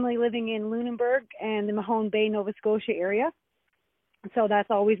some family living in Lunenburg and the Mahone Bay, Nova Scotia area. So that's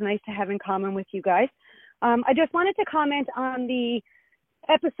always nice to have in common with you guys. I just wanted to comment on the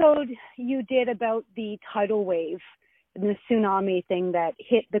episode you did about the tidal wave and the tsunami thing that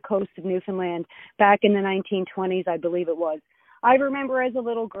hit the coast of Newfoundland back in the 1920s, I believe it was. I remember as a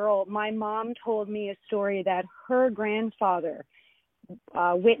little girl, my mom told me a story that her grandfather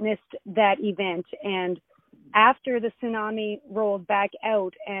witnessed that event. And after the tsunami rolled back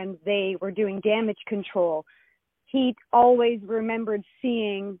out and they were doing damage control, he always remembered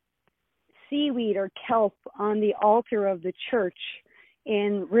seeing seaweed or kelp on the altar of the church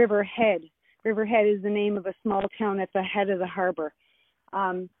in Riverhead. Riverhead is the name of a small town at the head of the harbor.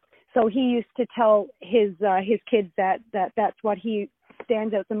 So he used to tell his kids that's what he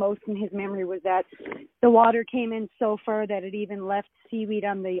stands out the most in his memory, was that the water came in so far that it even left seaweed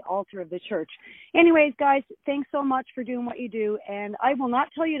on the altar of the church. Anyways, guys, thanks so much for doing what you do. And I will not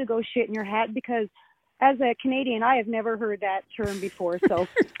tell you to go shit in your hat, because as a Canadian, I have never heard that term before. So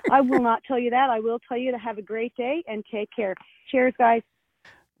I will not tell you that. I will tell you to have a great day and take care. Cheers, guys.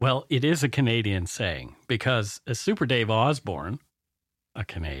 Well, it is a Canadian saying, because Super Dave Osborne, a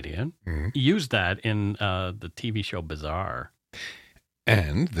Canadian, used that in the TV show Bizarre.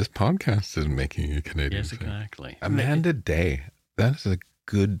 And this podcast is making a Canadian Yes, saying. exactly. Amanda Day. That is a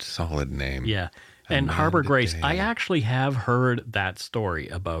good, solid name. Yeah. And Amanda Harbor Grace, Day. I actually have heard that story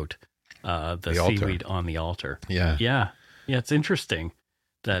about the seaweed on the altar. Yeah. Yeah. Yeah, it's interesting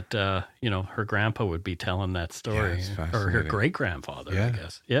that, her grandpa would be telling that story. it's or her fascinating. great-grandfather, I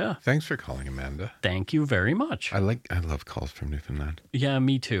guess. Yeah. Thanks for calling, Amanda. Thank you very much. I love calls from Newfoundland. Yeah,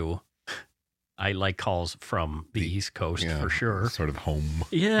 me too. I like calls from the East Coast for sure. Sort of home.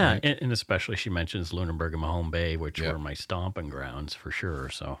 Yeah, right? and especially she mentions Lunenburg and Mahone Bay, which were my stomping grounds for sure.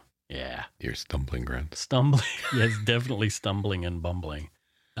 So, yeah. Your stumbling ground. Stumbling. Yes, definitely stumbling and bumbling.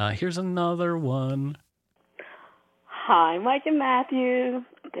 Here's another one. Hi, Mike and Matthew.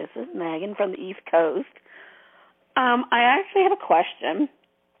 This is Megan from the East Coast. I actually have a question.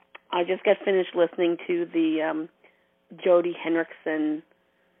 I just got finished listening to the Jodi Henriksen,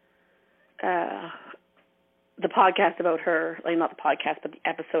 the podcast about her, like not the podcast, but the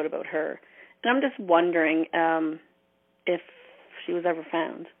episode about her. And I'm just wondering if she was ever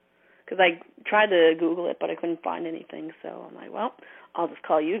found. Because I tried to Google it, but I couldn't find anything. So I'm like, well, I'll just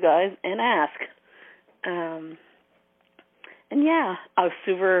call you guys and ask. And yeah, I was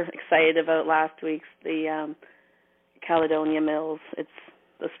super excited about last week's, the Caledonia Mills. It's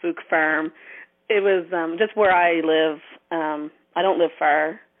the Spook Farm. It was just where I live. I don't live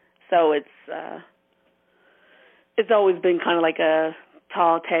far, so it's always been kind of like a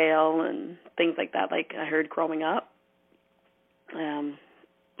tall tale and things like that, like I heard growing up.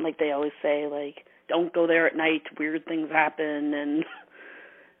 Like they always say, like, don't go there at night, weird things happen, and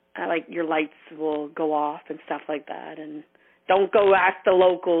like your lights will go off and stuff like that, and don't go ask the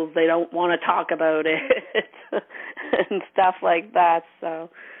locals, they don't want to talk about it and stuff like that.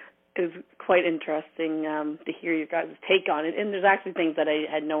 So it was quite interesting to hear your guys' take on it. And there's actually things that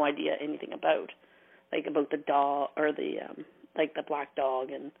I had no idea anything about. like about the dog or the like the black dog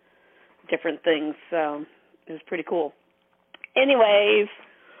and different things. So it was pretty cool. Anyways,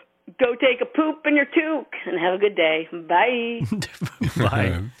 go take a poop in your toque and have a good day. Bye.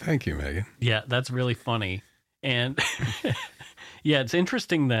 Bye. Thank you, Megan. Yeah, that's really funny. And yeah, it's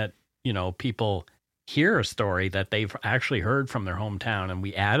interesting that, you know, people hear a story that they've actually heard from their hometown, and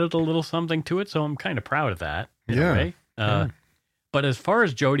we added a little something to it. So I'm kind of proud of that. In a way. But as far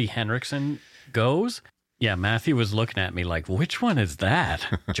as Jody Henriksen goes, yeah, Matthew was looking at me like, which one is that?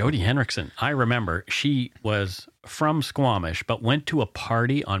 Jody Henriksen. I remember she was from Squamish, but went to a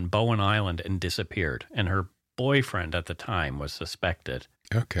party on Bowen Island and disappeared. And her boyfriend at the time was suspected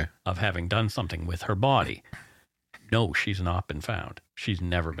of having done something with her body. No, she's not been found. She's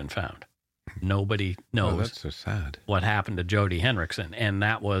never been found. Nobody knows that's so sad. What happened to Jody Henriksen. And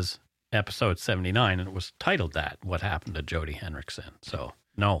that was episode 79, and it was titled that, What Happened to Jody Henriksen. So,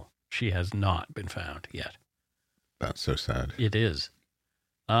 no, she has not been found yet. That's so sad. It is.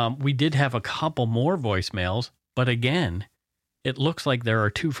 We did have a couple more voicemails, but again, it looks like there are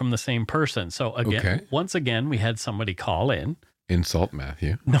two from the same person. So, again, once again, we had somebody call in. Insult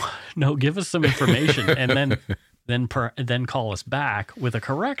Matthew. No, give us some information, and then call us back with a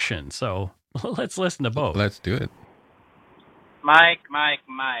correction. So, let's listen to both. Let's do it. Mike.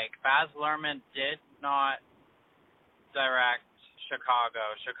 Baz Luhrmann did not direct Chicago.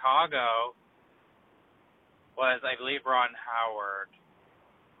 Chicago was, I believe, Ron Howard.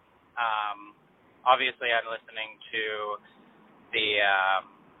 Obviously, I'm listening to the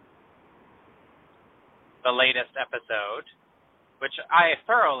latest episode, which I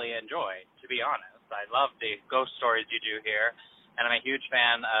thoroughly enjoyed, to be honest. I love the ghost stories you do here, and I'm a huge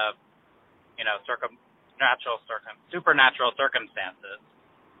fan of, you know, supernatural circumstances.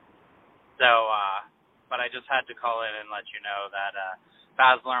 So, but I just had to call in and let you know that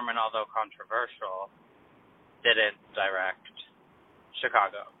Baz Luhrmann, although controversial, didn't direct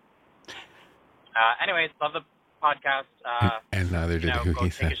Chicago. Anyways, love the podcast. And neither did who go he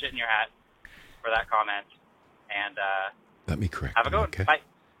take said. a shit in your hat for that comment. And let me correct. Have a good one. Okay. Bye.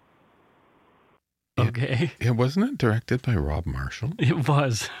 Okay. It wasn't it directed by Rob Marshall? It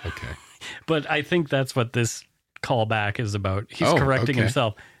was. Okay. But I think that's what this callback is about. He's correcting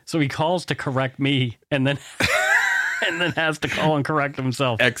himself. So he calls to correct me and then has to call and correct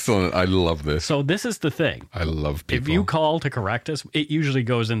himself. Excellent. I love this. So this is the thing. I love people. If you call to correct us, it usually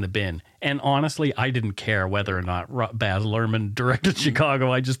goes in the bin. And honestly, I didn't care whether or not Baz Luhrmann directed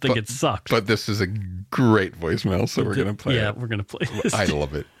Chicago. I just think it sucked. But this is a great voicemail, so we're going to play it. Yeah, we're going to play this. I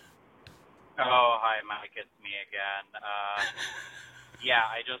love it. Oh, hi, Mike. It's me again. Yeah,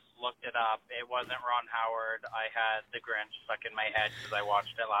 I just looked it up. It wasn't Ron Howard. I had The Grinch stuck in my head because I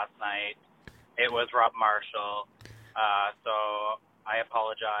watched it last night. It was Rob Marshall. So I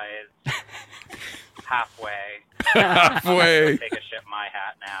apologize halfway. Halfway. Take a shit in my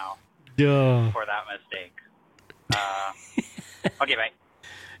hat now for that mistake. Okay, bye.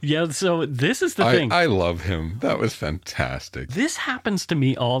 Yeah, so this is the thing. I love him. That was fantastic. This happens to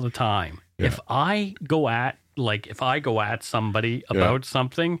me all the time. Yeah. If I go at somebody about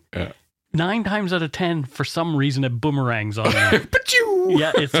something, 9 times out of 10, for some reason, it boomerangs on me.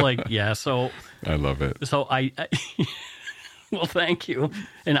 Yeah, it's like, so. I love it. So well, thank you.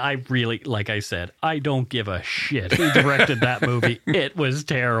 And I really, like I said, I don't give a shit who directed that movie. It was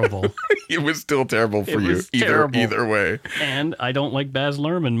terrible. It was still terrible for you. Either way. And I don't like Baz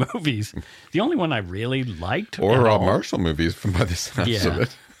Luhrmann movies. The only one I really liked. Or Rob Marshall movies by the sounds of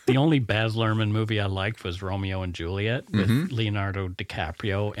it. The only Baz Luhrmann movie I liked was Romeo and Juliet with Leonardo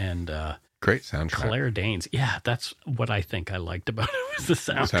DiCaprio and great soundtrack. Claire Danes. Yeah, that's what I think I liked about it was the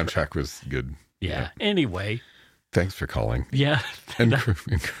soundtrack. The soundtrack was good. Yeah. Anyway. Thanks for calling. Yeah. And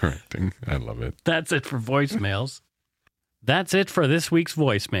correcting. I love it. That's it for voicemails. That's it for this week's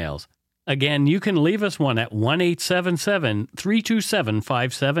voicemails. Again, you can leave us one at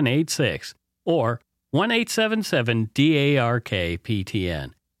 1-877-327-5786 or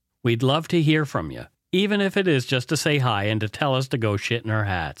 1-877-DARK-PTN. We'd love to hear from you, even if it is just to say hi and to tell us to go shit in our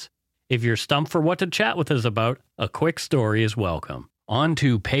hats. If you're stumped for what to chat with us about, a quick story is welcome. On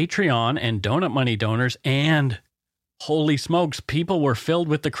to Patreon and Donut Money donors, and holy smokes, people were filled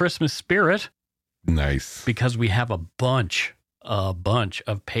with the Christmas spirit. Nice. Because we have a bunch of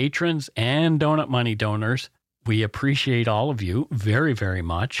patrons and Donut Money donors. We appreciate all of you very, very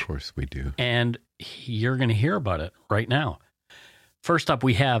much. Of course we do. And you're going to hear about it right now. First up,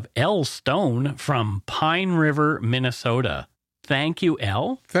 we have L. Stone from Pine River, Minnesota. Thank you,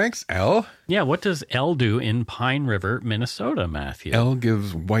 L. Thanks, L. Yeah, what does L do in Pine River, Minnesota, Matthew? L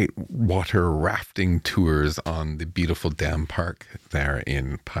gives white water rafting tours on the beautiful dam park there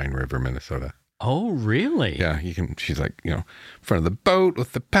in Pine River, Minnesota. Oh, really? Yeah, she's like, in front of the boat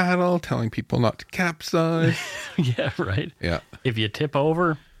with the paddle, telling people not to capsize. Yeah, right. Yeah. If you tip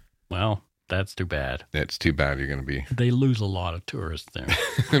over, well, that's too bad. It's too bad you're going to be. They lose a lot of tourists there.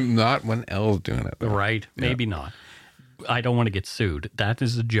 Not when Elle's doing it, though. Right. Maybe not. I don't want to get sued. That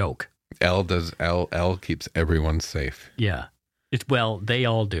is a joke. Elle keeps everyone safe. Yeah. They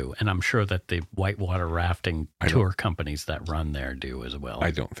all do. And I'm sure that the whitewater rafting tour companies that run there do as well.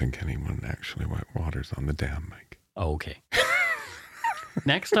 I don't think anyone actually whitewaters on the dam, Mike. Okay.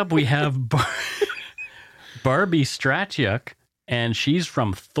 Next up, we have Barbie Strachuk, and she's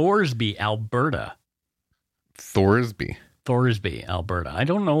from Thorsby, Alberta. Thorsby, Alberta. I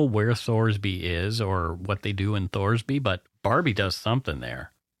don't know where Thorsby is or what they do in Thorsby, but Barbie does something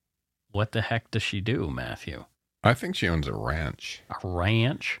there. What the heck does she do, Matthew? I think she owns a ranch. A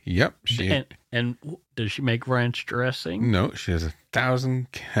ranch? Yep. And does she make ranch dressing? No, she has 1,000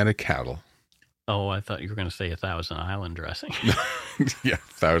 head of cattle. Oh, I thought you were going to say 1,000 island dressing. Yeah,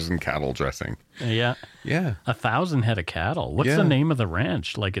 1,000 cattle dressing. Yeah. Yeah. 1,000 head of cattle. What's the name of the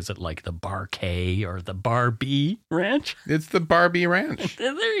ranch? Like, is it like the Bar-K or the Barbie Ranch? It's the Barbie Ranch.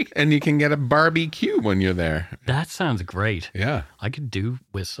 And you can get a barbecue when you're there. That sounds great. Yeah. I could do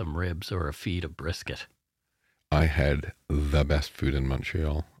with some ribs or a feed of brisket. I had the best food in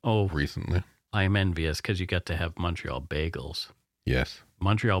Montreal recently. I am envious because you get to have Montreal bagels. Yes.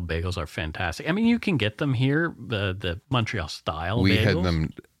 Montreal bagels are fantastic. I mean, you can get them here, the Montreal style bagels. We had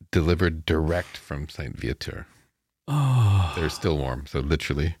them delivered direct from St. Viateur. Oh. They're still warm, so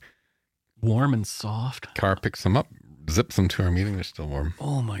literally. Warm and soft. Car picks them up, zips them to our meeting, they're still warm.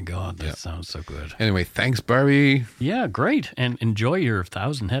 Oh my God, that sounds so good. Anyway, thanks, Barbie. Yeah, great. And enjoy your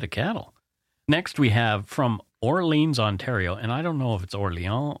 1,000 head of cattle. Next, we have from Orleans, Ontario, and I don't know if it's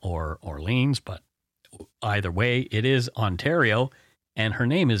Orleans or Orleans, but either way, it is Ontario, and her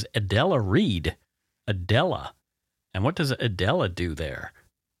name is Adela Reed. Adela. And what does Adela do there?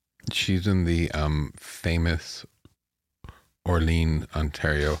 She's in the famous Orleans,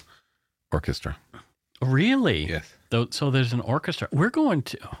 Ontario orchestra. Really? Yes. So there's an orchestra. We're going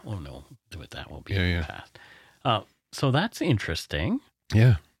to, that will be past. So that's interesting.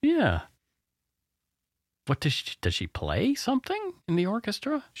 Yeah. Yeah. What does she play something in the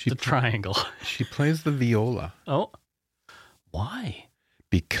orchestra? The triangle. She plays the viola. Oh, why?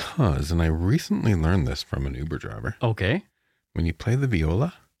 Because, and I recently learned this from an Uber driver. Okay. When you play the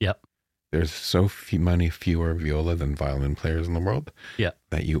viola, there's so many fewer viola than violin players in the world. Yeah.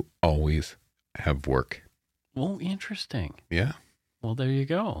 That you always have work. Oh, interesting. Yeah. Well, there you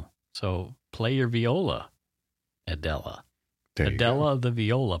go. So play your viola, Adela. There Adela, the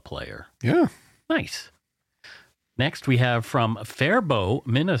viola player. Yeah. Nice. Next, we have from Faribault,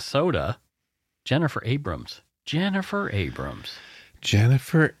 Minnesota, Jennifer Abrams. Jennifer,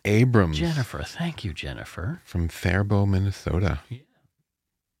 thank you, Jennifer. From Faribault, Minnesota. Yeah.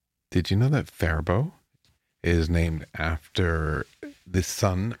 Did you know that Faribault is named after the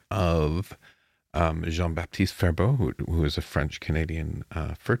son of Jean-Baptiste Faribault, who is a French-Canadian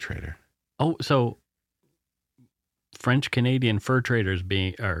fur trader? Oh, so French-Canadian fur traders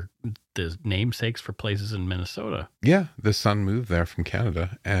are the namesakes for places in Minnesota. Yeah, the son moved there from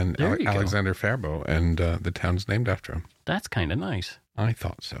Canada, and Alexander Faribault, and the town's named after him. That's kind of nice. I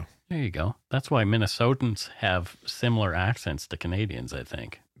thought so. There you go. That's why Minnesotans have similar accents to Canadians, I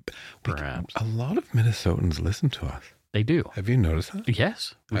think. Perhaps. A lot of Minnesotans listen to us. They do. Have you noticed that?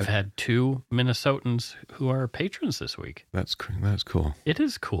 Yes. We've had 2 Minnesotans who are patrons this week. That's cool. It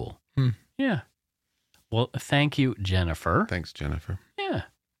is cool. Yeah. Well, thank you, Jennifer. Thanks, Jennifer. Yeah.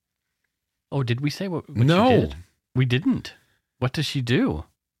 Oh, did we say what she No. did? We didn't. What does she do?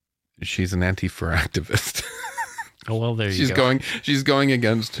 She's an anti-fur activist. Oh, well, there you go. She's going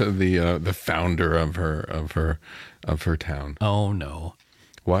against the founder of her town. Oh, no.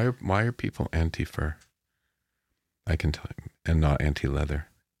 Why are people anti-fur? I can tell you, and not anti-leather.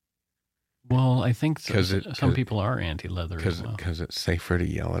 Well, I think some people are anti-leather as well. Because it's safer to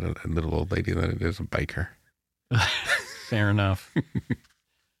yell at a little old lady than it is a biker. Fair enough.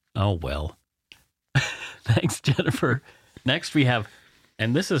 Oh, well. Thanks, Jennifer. Next we have,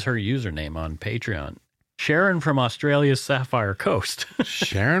 and this is her username on Patreon, Sharon from Australia's Sapphire Coast.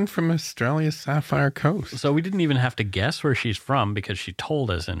 Sharon from Australia's Sapphire Coast. So we didn't even have to guess where she's from because she told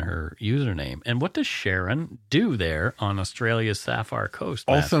us in her username. And what does Sharon do there on Australia's Sapphire Coast,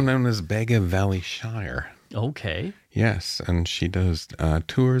 Also known as Bega Valley Shire. Okay. Yes, and she does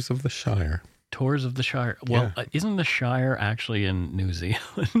tours of the Shire. Tours of the Shire. Well, isn't the Shire actually in New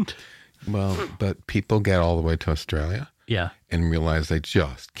Zealand? Well, but people get all the way to Australia. Yeah. And realize they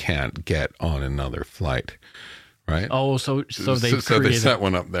just can't get on another flight, right? Oh, so they so they created- set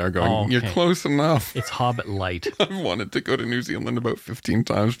one up there going, Oh, okay. you're close enough. It's Hobbit Light. I've wanted to go to New Zealand about 15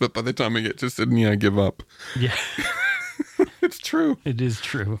 times, but by the time I get to Sydney, I give up. Yeah, It's true. it is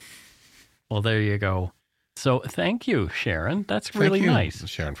true. Well, there you go. So thank you, Sharon. That's really Thank you, nice.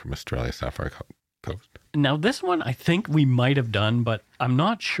 Sharon from Australia, Sapphire Coast. Now, this one I think we might have done, but I'm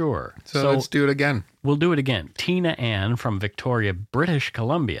not sure. So let's do it again. We'll do it again. Tina Ann from Victoria, British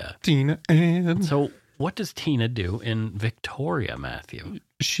Columbia. Tina Ann. So what does Tina do in Victoria, Matthew?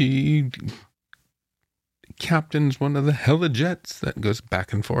 She captains one of the Helijets that goes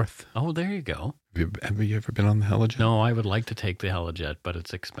back and forth. Oh, there you go. Have you ever been on the Helijet? No, I would like to take the Helijet, but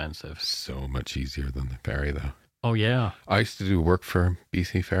it's expensive. So much easier than the ferry, though. Oh, yeah. I used to do work for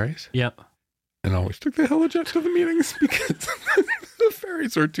BC Ferries. Yep. And always took the Helijet to the meetings because the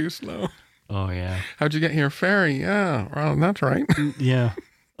ferries were too slow. Oh, yeah. How'd you get here? Ferry? Yeah, well, that's right. Yeah.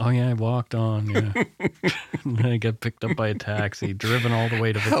 Oh, yeah, I walked on, yeah. And then I got picked up by a taxi, driven all the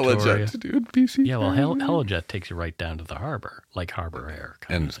way to Victoria. Helijet to do it, BC. Yeah, well, Ferries. Helijet takes you right down to the harbor, like Harbor Air.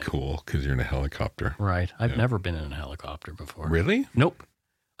 kind And of it's thing. cool because you're in a helicopter. Right. I've Yeah. never been in a helicopter before. Really? Nope.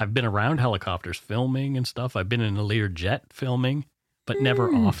 I've been around helicopters filming and stuff. I've been in a Lear jet filming, but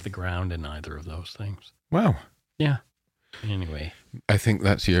never off the ground in either of those things. Wow. Yeah. Anyway. I think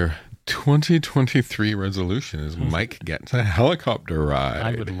that's your 2023 resolution is Mike gets a helicopter ride.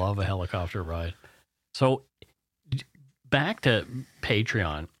 I would love a helicopter ride. So back to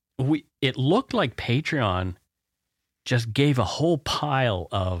Patreon. It looked like Patreon just gave a whole pile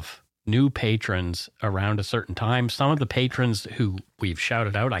of new patrons around a certain time. Some of the patrons who we've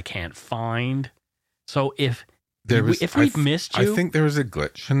shouted out, I can't find. So if we've missed you, I think there was a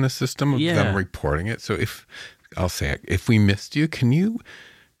glitch in the system of them reporting it. So if we missed you, can you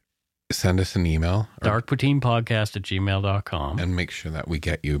send us an email? darkpoutinepodcast@gmail.com. And make sure that we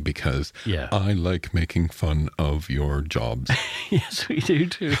get you because Yeah. I like making fun of your jobs. Yes, we do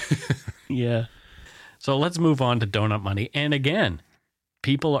too. Yeah. So let's move on to Donut Money. And again,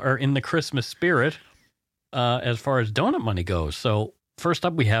 people are in the Christmas spirit as far as Donut Money goes. So first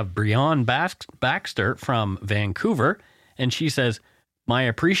up, we have Breon Baxter from Vancouver. And she says, my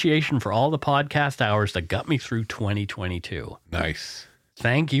appreciation for all the podcast hours that got me through 2022. Nice.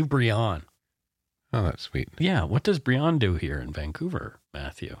 Thank you, Breon. Oh, that's sweet. Yeah. What does Breon do here in Vancouver,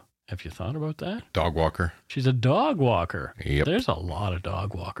 Matthew? Have you thought about that? Dog walker. She's a dog walker. Yep. There's a lot of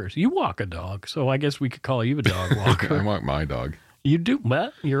dog walkers. You walk a dog, so I guess we could call you a dog walker. I walk my dog. You do?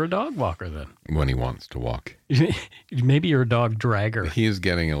 Well, you're a dog walker then. When he wants to walk. Maybe you're a dog dragger. He is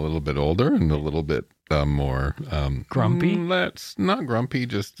getting a little bit older and a little bit more grumpy. Let's not grumpy,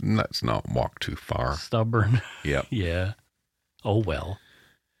 just let's not walk too far. Stubborn. Yep. Yeah. Oh, well.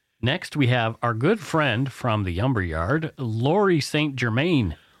 Next, we have our good friend from the Yumber Yard, Lori St.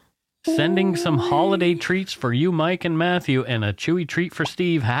 Germain, sending some holiday treats for you, Mike and Matthew, and a chewy treat for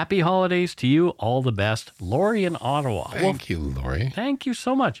Steve. Happy holidays to you. All the best. Lori in Ottawa. Thank you, Lori. Thank you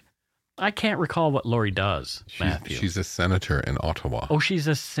so much. I can't recall what Lori does, Matthew. She's a senator in Ottawa. Oh, she's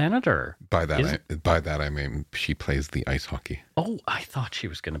a senator. By that I mean she plays the ice hockey. Oh, I thought she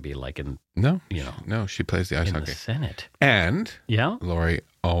was going to be like in No, you know, no, she plays the ice in hockey. the Senate. And Yeah, Lori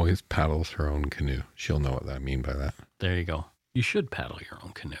always paddles her own canoe. She'll know what I mean by that. there you go. You should paddle your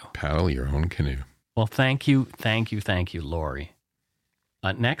own canoe. Paddle your own canoe. Well, thank you, Lori.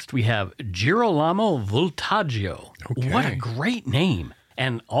 Next, we have Girolamo Voltaggio. Okay. What a great name.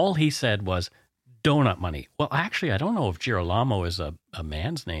 And all he said was Donut Money. Well, actually, I don't know if Girolamo is a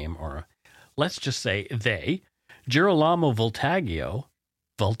man's name or let's just say they. Girolamo Voltaggio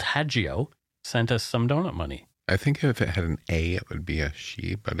sent us some donut money. I think if it had an A, it would be a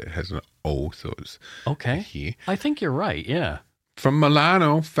she, but it has an O, so it's a Okay. he. I think you're right, yeah. From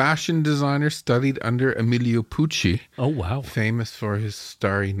Milano, fashion designer studied under Emilio Pucci, Oh, wow. famous for his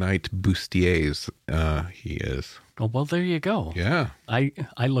Starry Night bustiers. He is. Oh, well, there you go. Yeah. I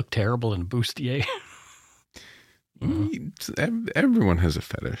look terrible in bustier. Everyone has a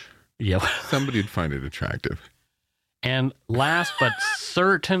fetish. Yeah. Somebody would find it attractive. And last but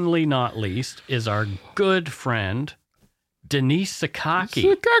certainly not least is our good friend, Denise Sakaki.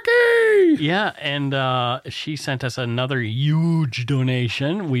 Sakaki! Yeah, and she sent us another huge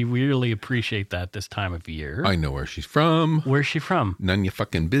donation. We really appreciate that this time of year. I know where she's from. Where's she from? None your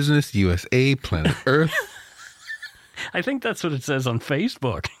fucking business. USA, planet Earth. I think that's what it says on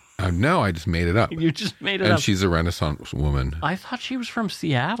Facebook. No, I just made it up. You just made it And up. she's a Renaissance woman. I thought she was from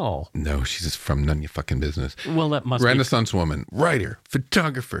Seattle. No, she's just from none your fucking business. Well, that must Renaissance woman, writer,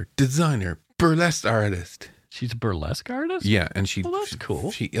 photographer, designer, burlesque artist. She's a burlesque artist? Yeah, and Well, that's cool.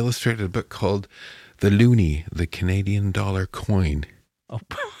 She illustrated a book called The Loonie, the Canadian dollar coin. Oh,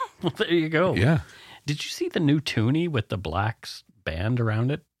 well, there you go. Yeah. Did you see the new toonie with the black band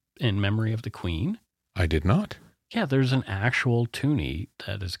around it in memory of the Queen? I did not. Yeah, there's an actual toonie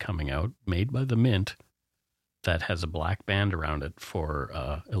that is coming out, made by the Mint, that has a black band around it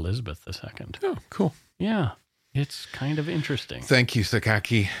for Elizabeth II. Oh, cool. Yeah, it's kind of interesting. Thank you,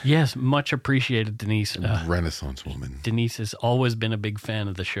 Sakaki. Yes, much appreciated, Denise. Renaissance woman. Denise has always been a big fan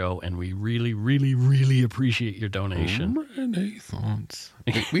of the show, and we really, really, really appreciate your donation. Renaissance.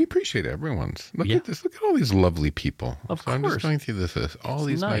 We appreciate everyone's. Look Yeah. at this. Look at all these lovely people. Of I'm just course. going through this. All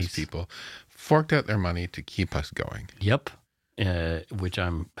these nice nice. people forked out their money to keep us going. Yep, which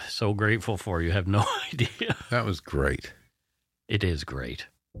I'm so grateful for. You have no idea. That was great. It is great.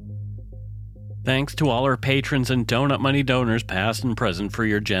 Thanks to all our patrons and Donut Money donors, past and present, for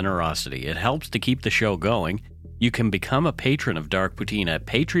your generosity. It helps to keep the show going. You can become a patron of Dark Poutine at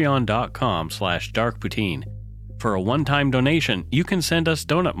patreon.com/darkpoutine. For a one-time donation, you can send us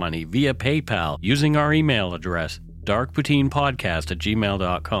donut money via PayPal using our email address,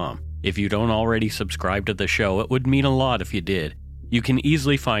 darkpoutinepodcast@gmail.com. If you don't already subscribe to the show, it would mean a lot if you did. You can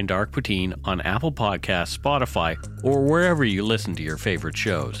easily find Dark Poutine on Apple Podcasts, Spotify, or wherever you listen to your favorite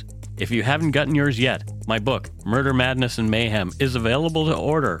shows. If you haven't gotten yours yet, my book, Murder, Madness, and Mayhem, is available to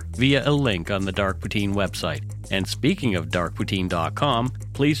order via a link on the Dark Poutine website. And speaking of darkpoutine.com,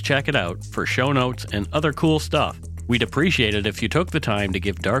 please check it out for show notes and other cool stuff. We'd appreciate it if you took the time to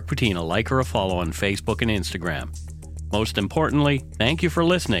give Dark Poutine a like or a follow on Facebook and Instagram. Most importantly, thank you for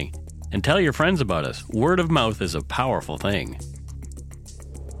listening, and tell your friends about us. Word of mouth is a powerful thing.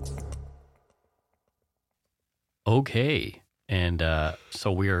 Okay. And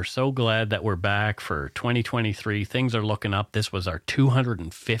so we are so glad that we're back for 2023. Things are looking up. This was our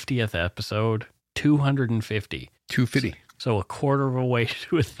 250th episode. 250. 250. So a quarter of a way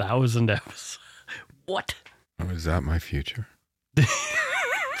to 1,000 episodes. What? Oh, is that my future?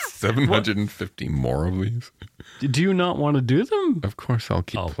 750 more of these? Do you not want to do them? Of course, I'll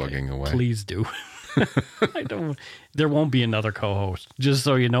keep plugging away. Please do. There won't be another co-host. Just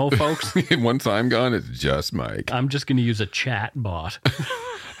so you know, folks. Once I'm gone, it's just Mike. I'm just going to use a chat bot.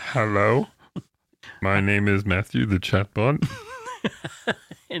 Hello. My name is Matthew, the chat bot.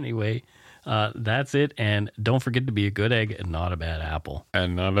 Anyway, that's it. And don't forget to be a good egg and not a bad apple.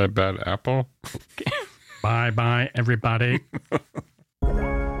 And not a bad apple. Okay. Bye-bye, everybody.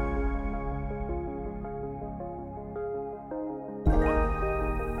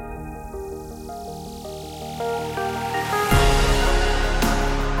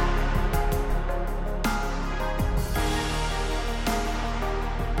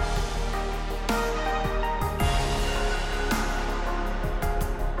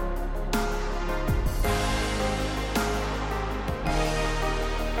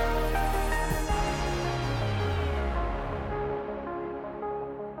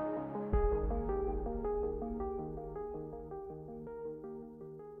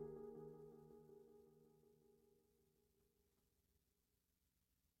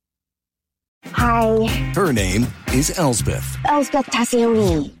 Hi. Her name is Elsbeth. Elsbeth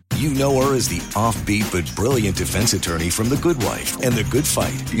Tassioni. You know her as the offbeat but brilliant defense attorney from The Good Wife and The Good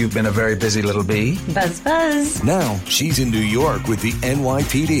Fight. You've been a very busy little bee. Buzz, buzz. Now she's in New York with the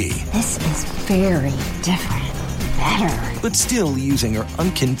NYPD. This is very different. Better. But still using her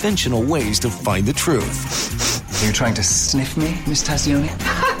unconventional ways to find the truth. Are you trying to sniff me, Miss Tassioni?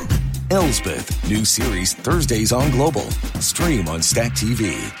 Elsbeth, new series Thursdays on Global. Stream on Stack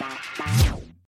TV.